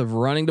offense of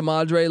running to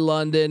Madre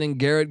London and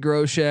Garrett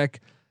Groshek,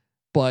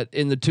 but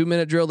in the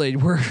 2-minute drill, they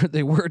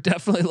were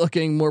definitely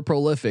looking more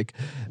prolific.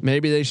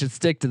 Maybe they should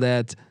stick to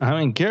that.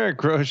 Garrett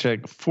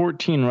Groshek,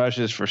 14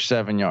 rushes for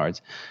 7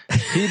 yards.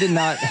 He did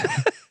not.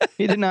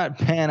 He did not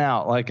pan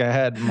out like I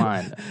had in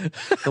mind.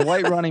 The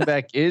white running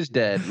back is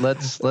dead.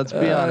 Let's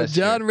be honest.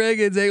 John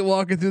Riggins ain't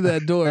walking through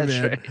that door,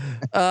 man.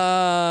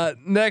 Right.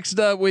 Next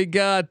up, we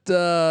got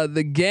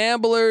the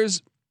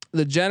Gamblers,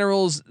 the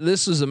Generals.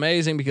 This was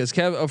amazing because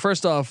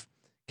first off,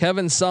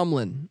 Kevin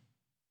Sumlin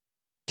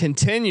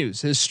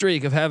continues his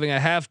streak of having a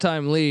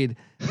halftime lead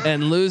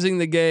and losing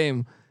the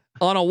game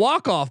on a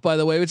walk-off, by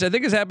the way, which I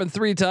think has happened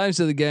 3 times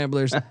to the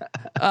Gamblers.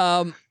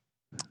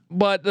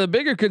 But the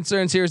bigger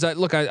concerns here is that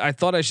I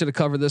thought I should have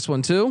covered this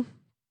one too.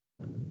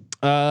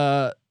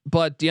 But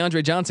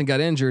DeAndre Johnson got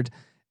injured,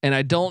 and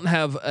I don't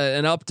have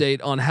an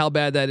update on how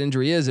bad that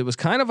injury is. It was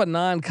kind of a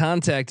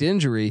non-contact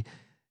injury.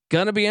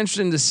 Gonna be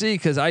interesting to see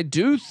because I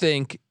do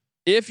think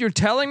if you're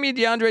telling me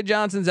DeAndre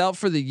Johnson's out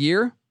for the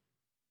year,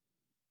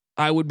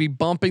 I would be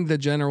bumping the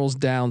Generals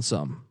down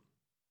some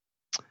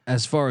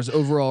as far as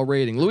overall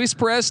rating. Luis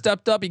Perez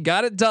stepped up. He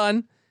got it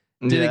done.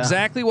 Did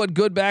exactly what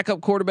good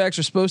backup quarterbacks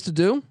are supposed to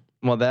do.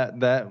 Well,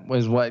 that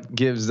was what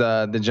gives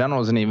the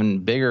Generals an even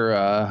bigger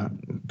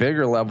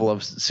level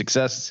of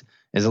success,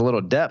 is a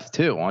little depth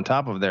too, on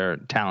top of their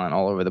talent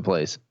all over the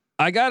place.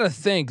 I gotta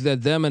think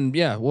that them and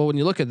when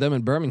you look at them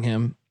in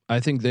Birmingham, I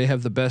think they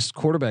have the best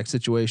quarterback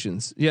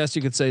situations. Yes,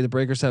 you could say the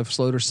Breakers have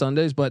slower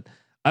Sundays, but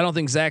I don't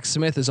think Zach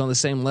Smith is on the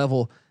same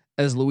level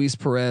as Luis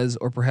Perez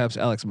or perhaps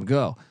Alex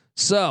McGough.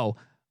 So,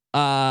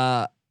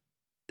 the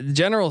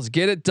Generals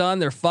get it done.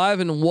 They're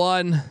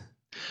 5-1.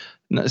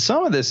 Now,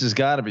 some of this has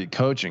got to be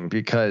coaching,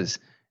 because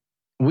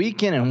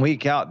week in and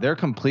week out, their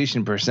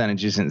completion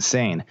percentage is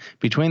insane.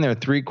 Between their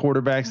 3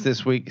 quarterbacks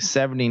this week,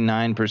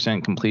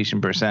 79%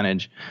 completion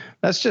percentage.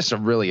 That's just a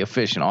really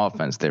efficient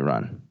offense they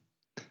run.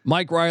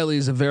 Mike Riley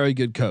is a very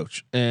good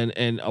coach,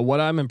 and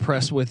what I'm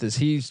impressed with is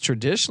he's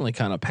traditionally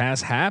kind of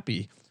pass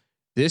happy.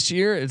 This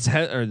year,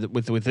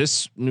 with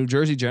this New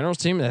Jersey Generals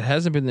team, that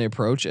hasn't been the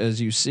approach,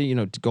 as you see.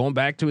 Going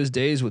back to his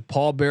days with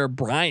Paul Bear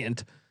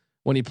Bryant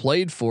when he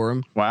played for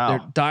him. Wow,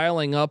 they're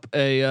dialing up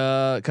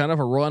a kind of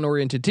a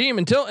run-oriented team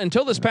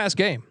until this past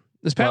game.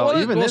 This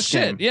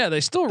game, yeah, they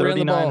still ran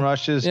the ball. 39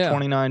 rushes,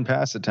 29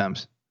 pass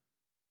attempts.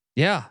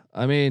 Yeah,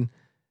 I mean.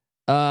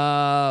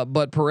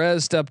 But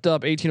Perez stepped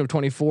up, 18 of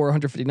 24,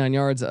 159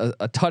 yards,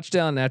 a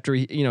touchdown after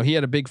he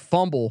had a big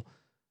fumble.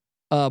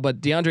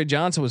 But DeAndre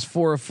Johnson was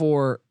 4 of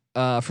 4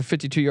 for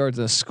 52 yards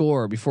and a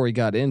score before he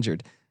got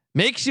injured.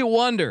 Makes you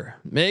wonder.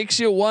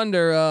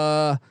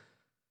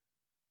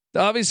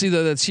 Obviously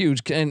though, that's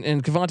huge.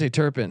 And Kevontae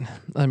Turpin,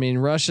 I mean,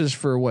 rushes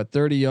for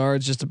 30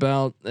 yards just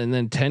about, and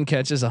then 10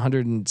 catches,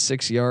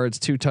 106 yards,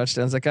 2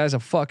 touchdowns. That guy's a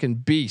fucking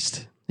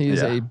beast. He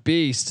is a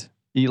beast.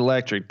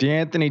 Electric.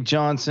 DeAnthony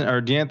Johnson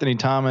or DeAnthony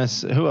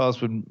Thomas. Who else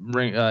would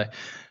bring?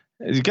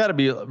 He's got to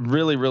be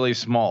really, really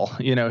small.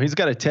 He's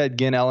got a Ted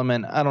Ginn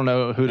element. I don't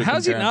know who to.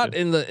 How's he not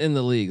in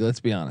the league? Let's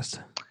be honest.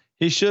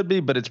 He should be,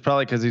 but it's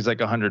probably because he's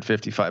like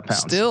 155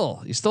 pounds.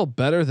 He's still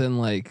better than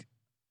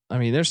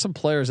there's some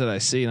players that I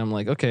see and I'm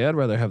like, okay, I'd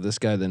rather have this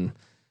guy than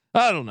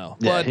I don't know.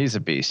 Yeah, he's a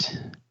beast.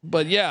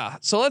 But yeah,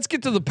 so let's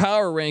get to the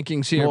power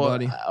rankings here,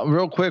 buddy.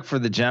 Real quick for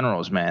the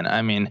Generals, man.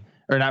 I mean,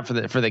 or not for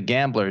the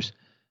Gamblers.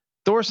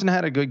 Thorson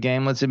had a good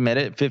game. Let's admit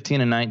it.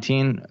 15 and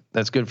 19.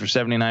 That's good for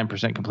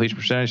 79% completion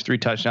percentage, 3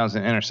 touchdowns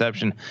and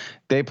interception.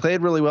 They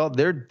played really well.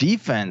 Their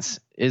defense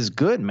is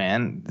good,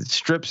 man.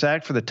 Strip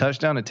sack for the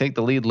touchdown to take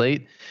the lead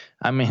late.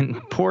 I mean,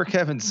 poor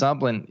Kevin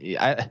Sumlin.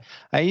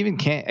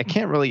 I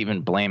can't really even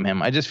blame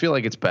him. I just feel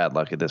like it's bad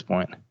luck at this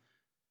point.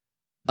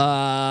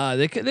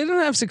 They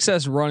don't have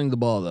success running the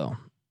ball though.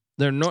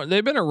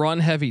 They've been a run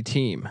heavy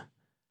team.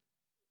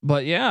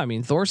 But yeah, I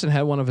mean, Thorson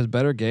had one of his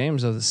better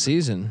games of the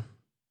season,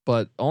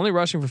 but only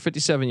rushing for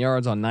 57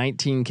 yards on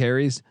 19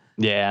 carries.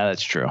 Yeah,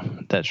 that's true.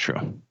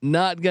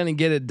 Not going to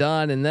get it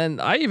done. And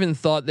then I even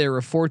thought they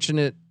were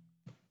fortunate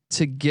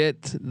to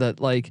get that.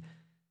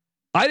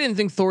 I didn't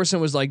think Thorson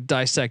was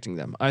dissecting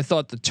them. I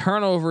thought the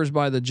turnovers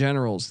by the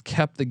Generals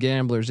kept the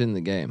Gamblers in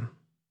the game.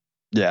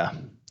 Yeah.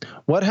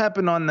 What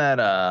happened on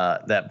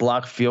that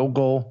block field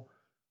goal?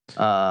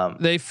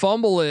 They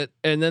fumble it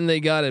and then they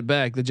got it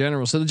back, the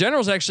Generals. So the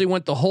Generals actually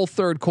went the whole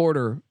third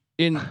quarter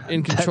in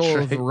control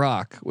of the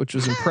rock, which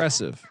was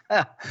impressive.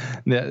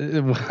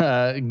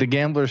 The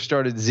Gamblers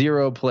started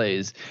 0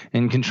 plays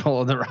in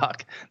control of the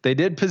rock. They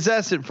did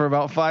possess it for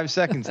about 5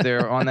 seconds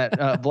there on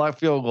that block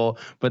field goal,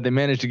 but they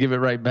managed to give it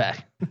right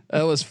back.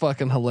 That was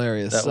fucking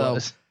hilarious.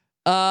 Was.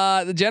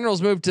 The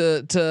Generals moved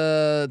to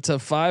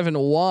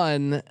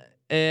 5-1,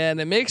 and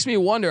it makes me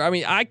wonder. I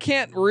mean, I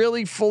can't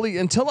really fully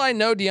until I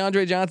know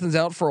DeAndre Johnson's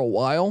out for a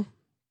while.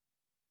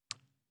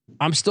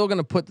 I'm still going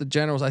to put the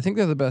Generals. I think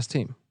they're the best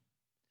team.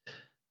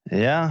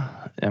 Yeah,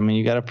 I mean,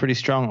 you got a pretty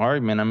strong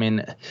argument. I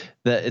mean,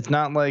 it's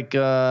not like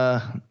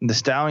the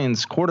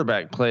Stallions'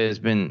 quarterback play has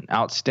been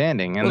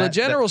outstanding. And the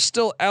Generals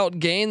still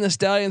outgained the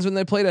Stallions when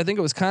they played. I think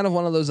it was kind of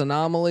one of those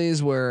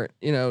anomalies where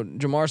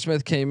Jamar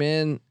Smith came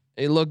in,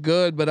 it looked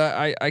good, but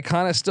I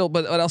kind of still.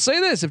 But I'll say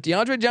this: if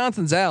DeAndre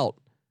Johnson's out,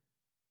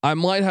 I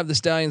might have the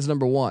Stallions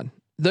number 1.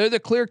 They're the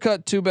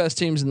clear-cut 2 best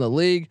teams in the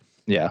league.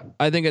 Yeah,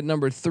 I think at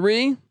number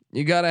 3,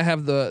 you got to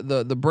have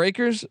the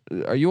Breakers.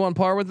 Are you on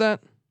par with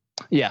that?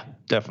 Yeah,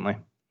 definitely.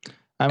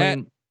 I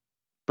mean,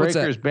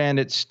 Breakers,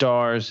 Bandits,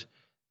 Stars,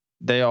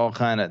 they all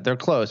they're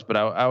close, but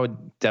I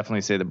would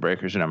definitely say the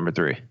Breakers are number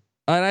 3.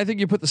 And I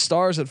think you put the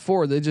Stars at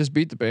 4. They just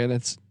beat the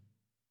Bandits.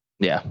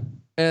 Yeah.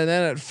 And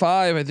then at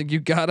 5, I think you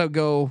gotta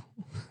go.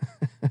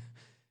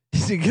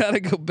 You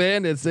gotta go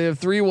Bandits. They have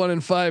 3, 1,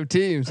 and 5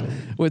 teams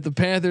with the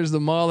Panthers, the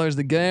Maulers,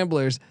 the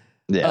Gamblers.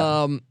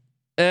 Yeah.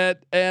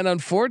 And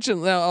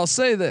unfortunately, now I'll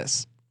say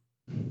this: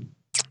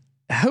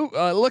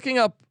 looking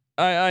up.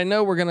 I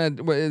know we're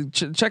gonna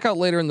check out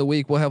later in the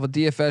week. We'll have a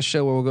DFS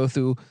show where we'll go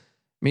through.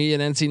 Me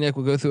and NC Nick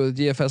will go through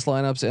the DFS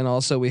lineups, and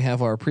also we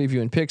have our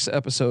preview and picks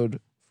episode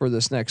for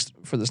this next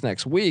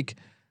week.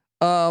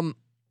 So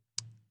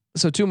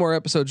 2 more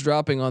episodes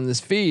dropping on this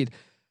feed.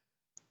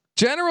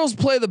 Generals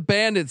play the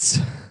Bandits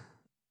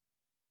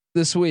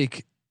this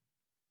week.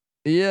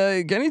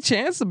 Yeah, any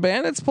chance the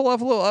Bandits pull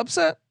off a little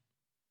upset?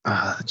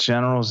 The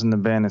Generals and the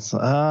Bandits.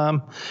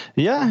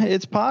 Yeah,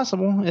 it's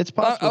possible. It's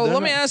possible.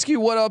 Let me ask you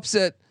what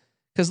upset.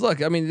 Because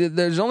look, I mean,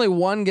 there's only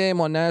one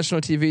game on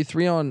national TV,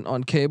 3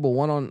 on cable,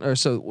 one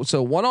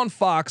on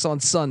Fox on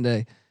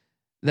Sunday.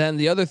 Then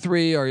the other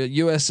 3 are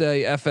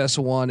USA,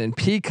 FS1, and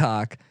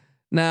Peacock.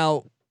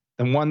 Now,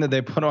 the one that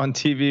they put on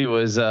TV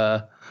was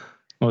what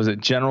was it?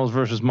 Generals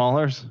versus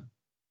Maulers.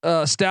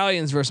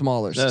 Stallions versus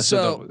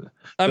Maulers.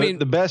 I mean,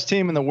 the best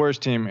team and the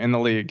worst team in the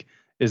league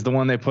is the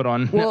one they put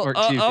on network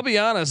TV. I'll be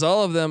honest,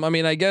 all of them. I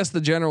mean, I guess the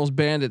Generals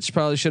Bandits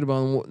probably should have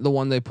been the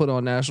one they put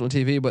on national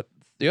TV, but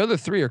the other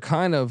 3 are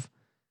kind of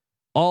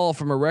all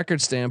from a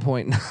record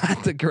standpoint,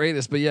 not the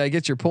greatest. But yeah, I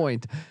get your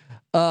point.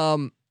 I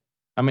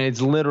mean,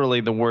 it's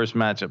literally the worst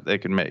matchup they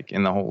could make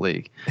in the whole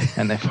league,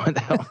 and they put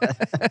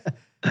that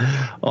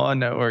on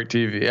network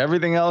TV.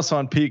 Everything else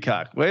on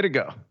Peacock. Way to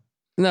go.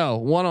 No,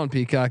 one on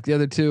Peacock. The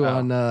other 2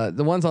 on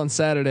the ones on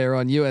Saturday are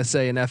on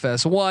USA and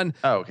FS1.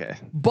 Oh, okay.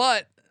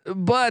 But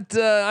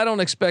I don't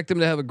expect them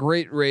to have a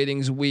great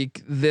ratings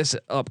week this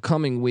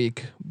upcoming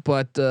week.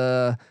 But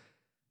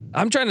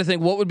I'm trying to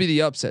think what would be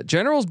the upset: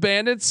 Generals,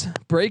 Bandits,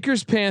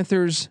 Breakers,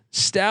 Panthers,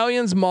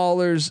 Stallions,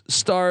 Maulers,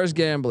 Stars,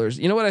 Gamblers.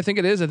 You know what I think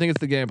it is? I think it's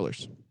the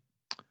Gamblers.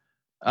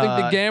 I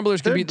think the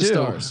Gamblers can beat the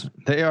Stars.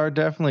 They are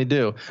definitely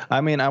due.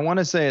 I mean, I want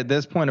to say at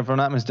this point, if I'm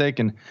not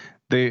mistaken,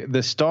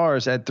 the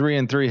Stars at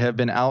 3-3 have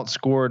been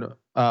outscored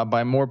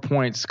by more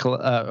points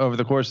over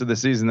the course of the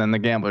season than the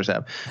Gamblers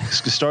have.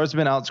 Stars have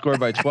been outscored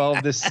by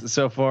 12 this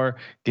so far.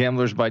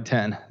 Gamblers by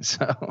 10.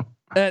 So.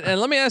 And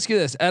let me ask you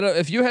this: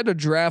 if you had to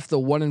draft the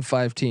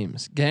 1-5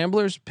 teams,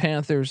 Gamblers,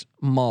 Panthers,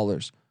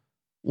 Maulers,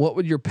 what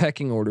would your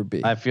pecking order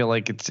be? I feel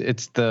like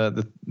it's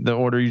the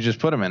order you just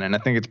put them in, and I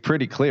think it's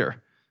pretty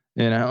clear.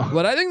 You know,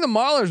 but I think the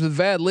Maulers with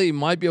Vad Lee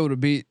might be able to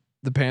beat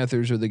the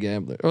Panthers or the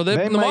Gamblers. Or the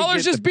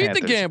Maulers just beat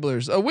the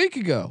Gamblers a week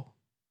ago.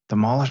 The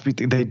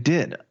Maulers they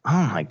did.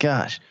 Oh my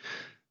gosh.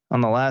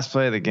 On the last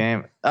play of the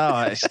game. Oh,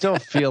 I still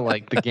feel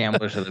like the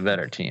Gamblers are the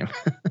better team.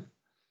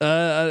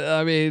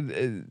 I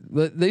mean,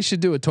 they should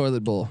do a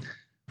toilet bowl.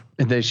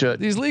 They should.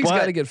 These leagues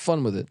got to get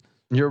fun with it.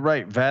 You're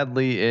right. Vad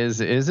Lee is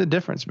a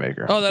difference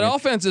maker. Oh, that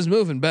offense is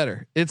moving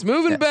better. It's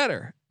moving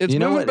better. It's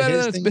moving better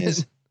than it's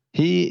been.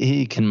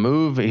 He can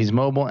move. He's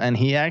mobile, and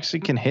he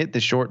actually can hit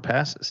the short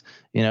passes.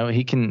 You know,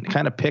 he can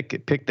kind of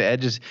pick the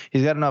edges.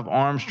 He's got enough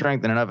arm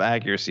strength and enough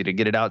accuracy to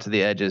get it out to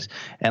the edges.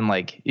 And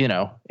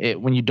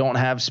when you don't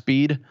have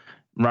speed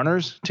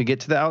runners to get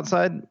to the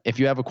outside, if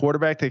you have a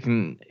quarterback that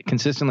can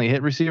consistently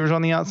hit receivers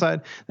on the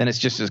outside, then it's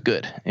just as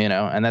good. You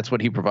know, and that's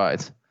what he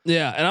provides.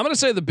 Yeah, and I'm going to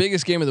say the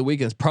biggest game of the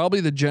weekend is probably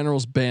the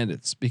Generals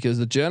Bandits, because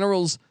the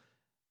Generals,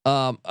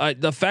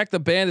 the fact the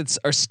Bandits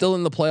are still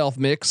in the playoff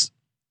mix.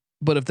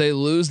 But if they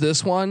lose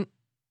this one,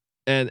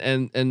 and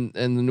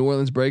the New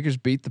Orleans Breakers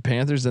beat the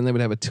Panthers, then they would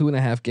have a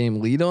 2.5 game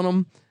lead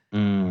on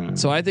them.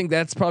 So I think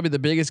that's probably the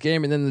biggest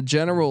game. And then the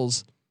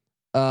Generals,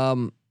 I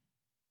mean,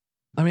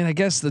 I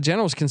guess the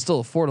Generals can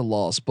still afford a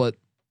loss, but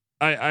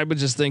I would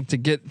just think to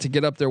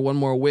get up there one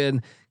more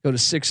win, go to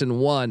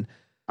 6-1.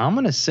 I'm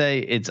gonna say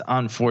it's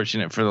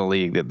unfortunate for the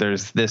league that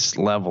there's this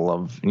level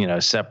of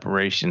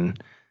separation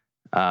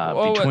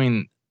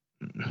between.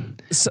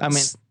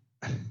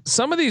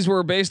 Some of these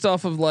were based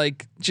off of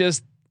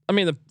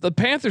the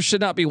Panthers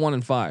should not be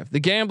 1-5. The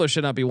Gamblers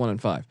should not be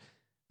 1-5.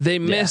 They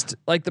missed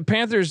the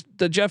Panthers.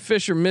 The Jeff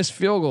Fisher missed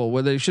field goal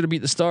where they should have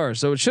beat the Stars.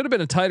 So it should have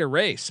been a tighter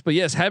race. But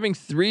yes, having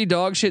 3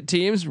 dog shit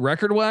teams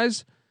record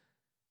wise.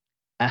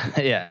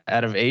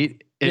 Out of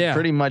 8, it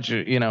pretty much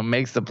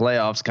makes the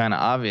playoffs kind of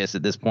obvious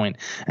at this point,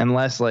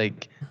 unless the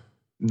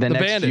next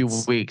Bandits. Few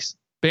weeks.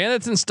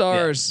 Bandits and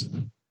Stars.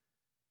 Yeah.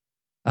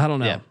 I don't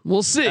know. Yeah.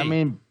 We'll see. I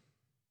mean.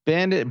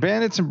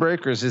 Bandits and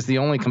Breakers is the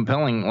only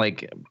compelling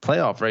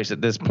playoff race at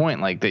this point,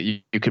 that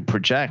you could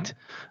project.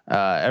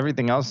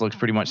 Everything else looks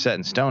pretty much set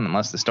in stone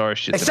unless the Stars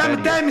shit.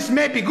 Sometimes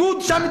maybe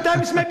good,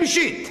 sometimes maybe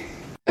shit.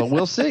 But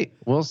we'll see.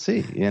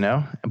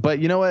 But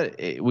you know what?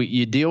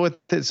 You deal with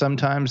it.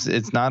 Sometimes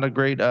it's not a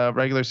great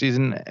regular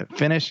season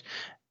finish,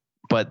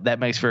 but that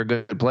makes for a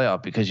good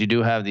playoff because you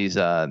do have these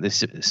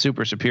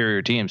super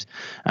superior teams.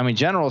 I mean,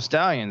 General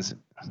Stallions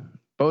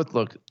both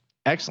look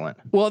excellent.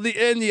 Well,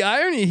 the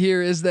irony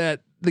here is that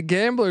the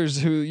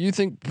Gamblers, who you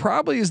think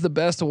probably is the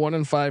best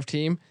 1-5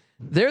 team,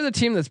 they're the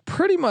team that's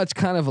pretty much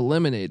kind of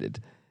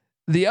eliminated.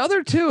 The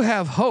other 2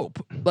 have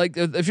hope.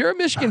 If you're a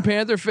Michigan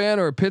Panther fan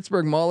or a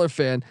Pittsburgh Mauler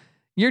fan,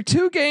 you're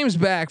 2 games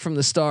back from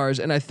the Stars,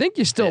 and I think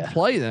you still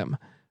play them.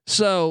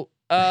 So,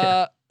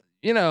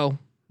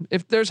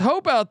 if there's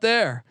hope out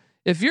there,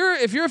 if you're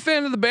a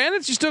fan of the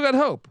Bandits, you still got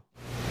hope.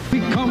 We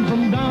come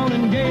from down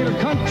in Gator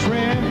Country.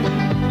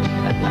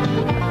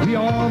 We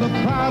are the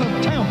pride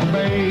of Tampa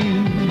Bay.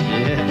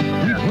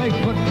 We play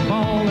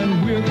football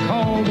and we're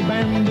called the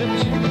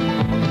Bandits.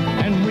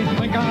 And we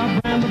think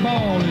our brand of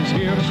ball is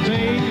here to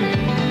stay.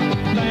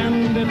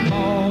 Bandit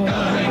ball.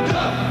 Gotta hang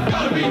tough,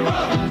 gotta be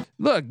rough.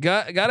 Look,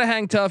 gotta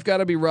hang tough,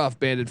 gotta be rough,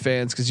 Bandit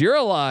fans, because you're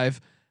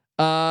alive.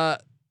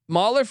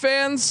 Mauler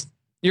fans,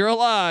 you're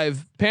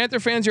alive. Panther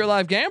fans, you're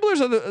alive.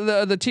 Gamblers are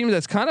the team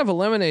that's kind of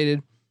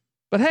eliminated.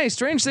 But hey,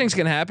 strange things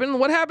can happen.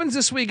 What happens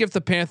this week if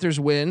the Panthers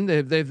win?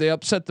 They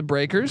upset the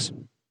Breakers,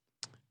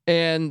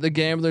 and the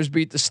Gamblers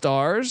beat the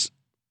Stars,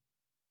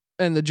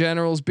 and the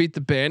Generals beat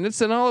the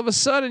Bandits. And all of a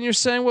sudden, you're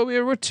saying, well,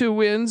 we're 2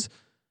 wins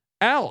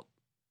out.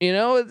 You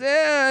know,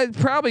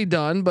 probably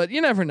done, but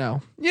you never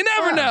know. You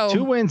never know.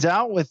 2 wins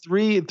out with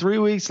three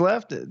weeks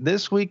left.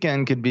 This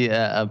weekend could be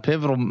a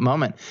pivotal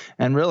moment,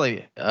 and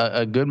really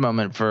a good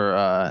moment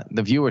for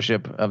the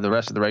viewership of the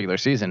rest of the regular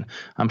season.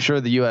 I'm sure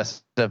the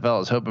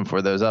USFL is hoping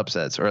for those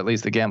upsets, or at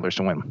least the Gamblers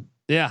to win.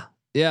 Yeah.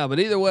 But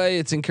either way,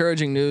 it's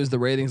encouraging news. The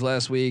ratings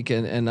last week,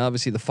 and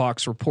obviously the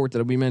Fox report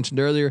that we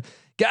mentioned earlier.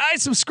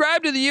 Guys,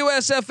 subscribe to the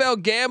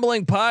USFL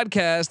Gambling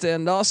Podcast,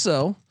 and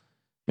also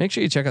make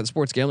sure you check out the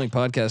Sports Gambling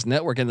Podcast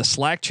Network and the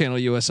Slack channel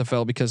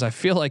USFL, because I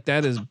feel like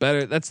that is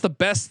better. That's the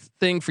best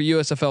thing for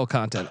USFL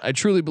content. I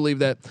truly believe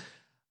that.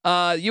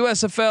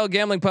 USFL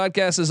Gambling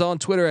Podcast is on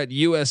Twitter at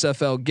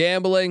USFL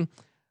Gambling.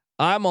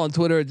 I'm on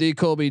Twitter at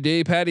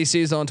DColbyD. Patty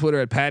C is on Twitter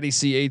at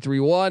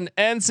PattyC831.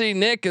 NC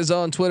Nick is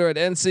on Twitter at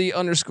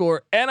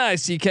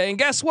NC_NICK. And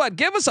guess what?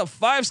 Give us a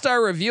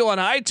 5-star review on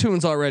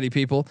iTunes already,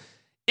 people.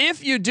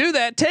 If you do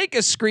that, take a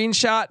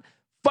screenshot.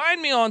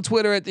 Find me on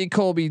Twitter at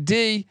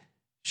DColbyD.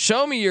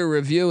 Show me your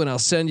review and I'll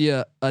send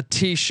you a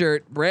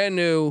t-shirt, brand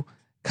new.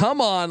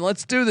 Come on,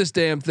 let's do this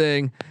damn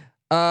thing.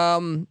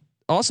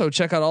 Also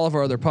check out all of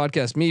our other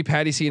podcasts. Me,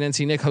 Patty C, and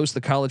NC Nick host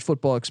the College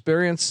Football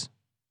Experience.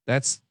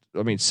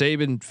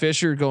 Saban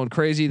Fisher going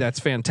crazy. That's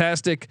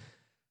fantastic.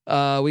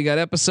 We got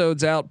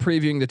episodes out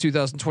previewing the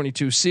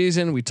 2022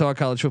 season. We talk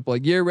college football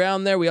year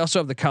round there. We also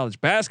have the College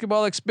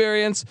Basketball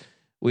Experience.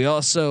 We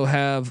also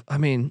have,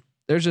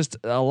 there's just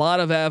a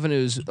lot of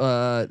avenues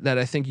that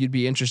I think you'd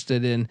be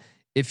interested in.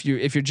 If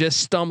you're just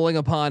stumbling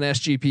upon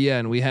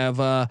SGPN, we have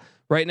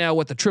right now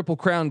with the Triple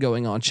Crown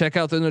going on. Check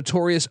out the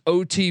Notorious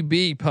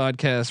OTB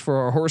podcast for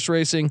our horse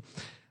racing.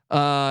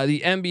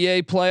 The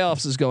NBA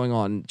playoffs is going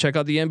on. Check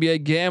out the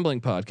NBA gambling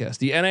podcast.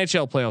 The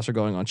NHL playoffs are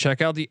going on.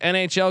 Check out the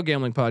NHL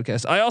gambling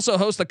podcast. I also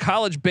host the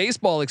College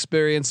Baseball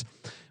Experience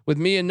with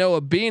me and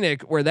Noah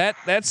Beanick, where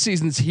that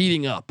season's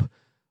heating up.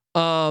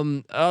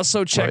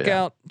 Also check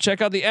out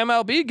the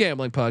MLB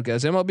gambling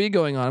podcast. MLB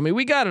going on.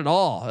 We got it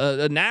all.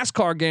 A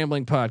NASCAR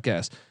gambling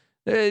podcast.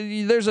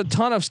 There's a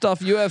ton of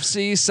stuff.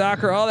 UFC,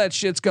 soccer, all that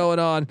shit's going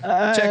on.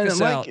 Check us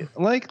out.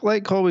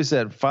 Like Colby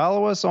said,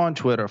 follow us on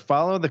Twitter.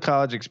 Follow the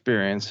College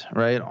Experience,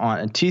 right,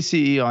 on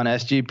TCE on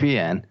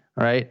SGPN,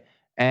 right.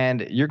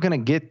 And you're gonna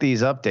get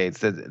these updates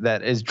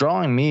that is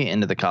drawing me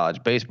into the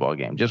college baseball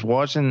game. Just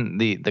watching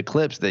the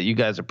clips that you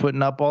guys are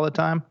putting up all the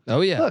time.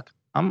 Oh yeah. Look.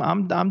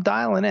 I'm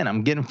dialing in.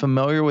 I'm getting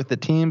familiar with the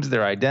teams,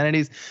 their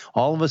identities.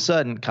 All of a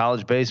sudden,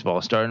 college baseball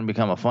is starting to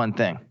become a fun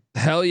thing.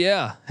 Hell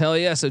yeah.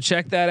 So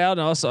check that out. And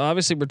also,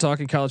 obviously, we're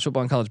talking college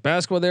football and college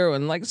basketball there,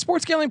 and like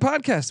Sports Gambling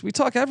Podcast, we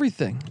talk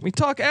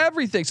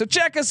everything. So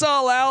check us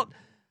all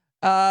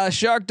out.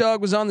 Shark Dog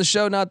was on the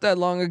show not that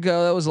long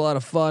ago. That was a lot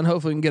of fun.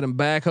 Hopefully, we can get him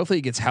back. Hopefully,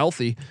 he gets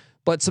healthy.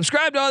 But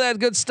subscribe to all that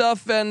good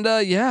stuff, and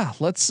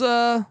let's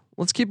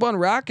keep on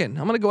rocking.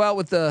 I'm gonna go out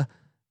with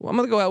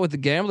the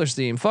Gamblers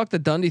theme. Fuck the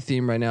Dundee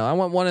theme right now. I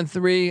want 1 and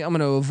 3. I'm going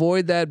to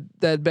avoid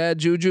that bad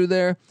juju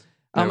there.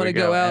 I'm going to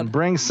go out and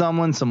bring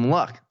someone some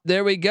luck.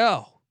 There we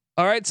go.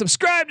 All right.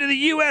 Subscribe to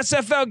the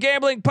USFL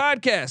Gambling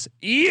Podcast.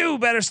 You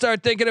better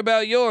start thinking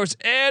about yours.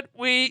 And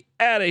we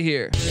out of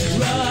here.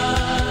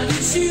 Run and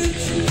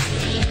shoot.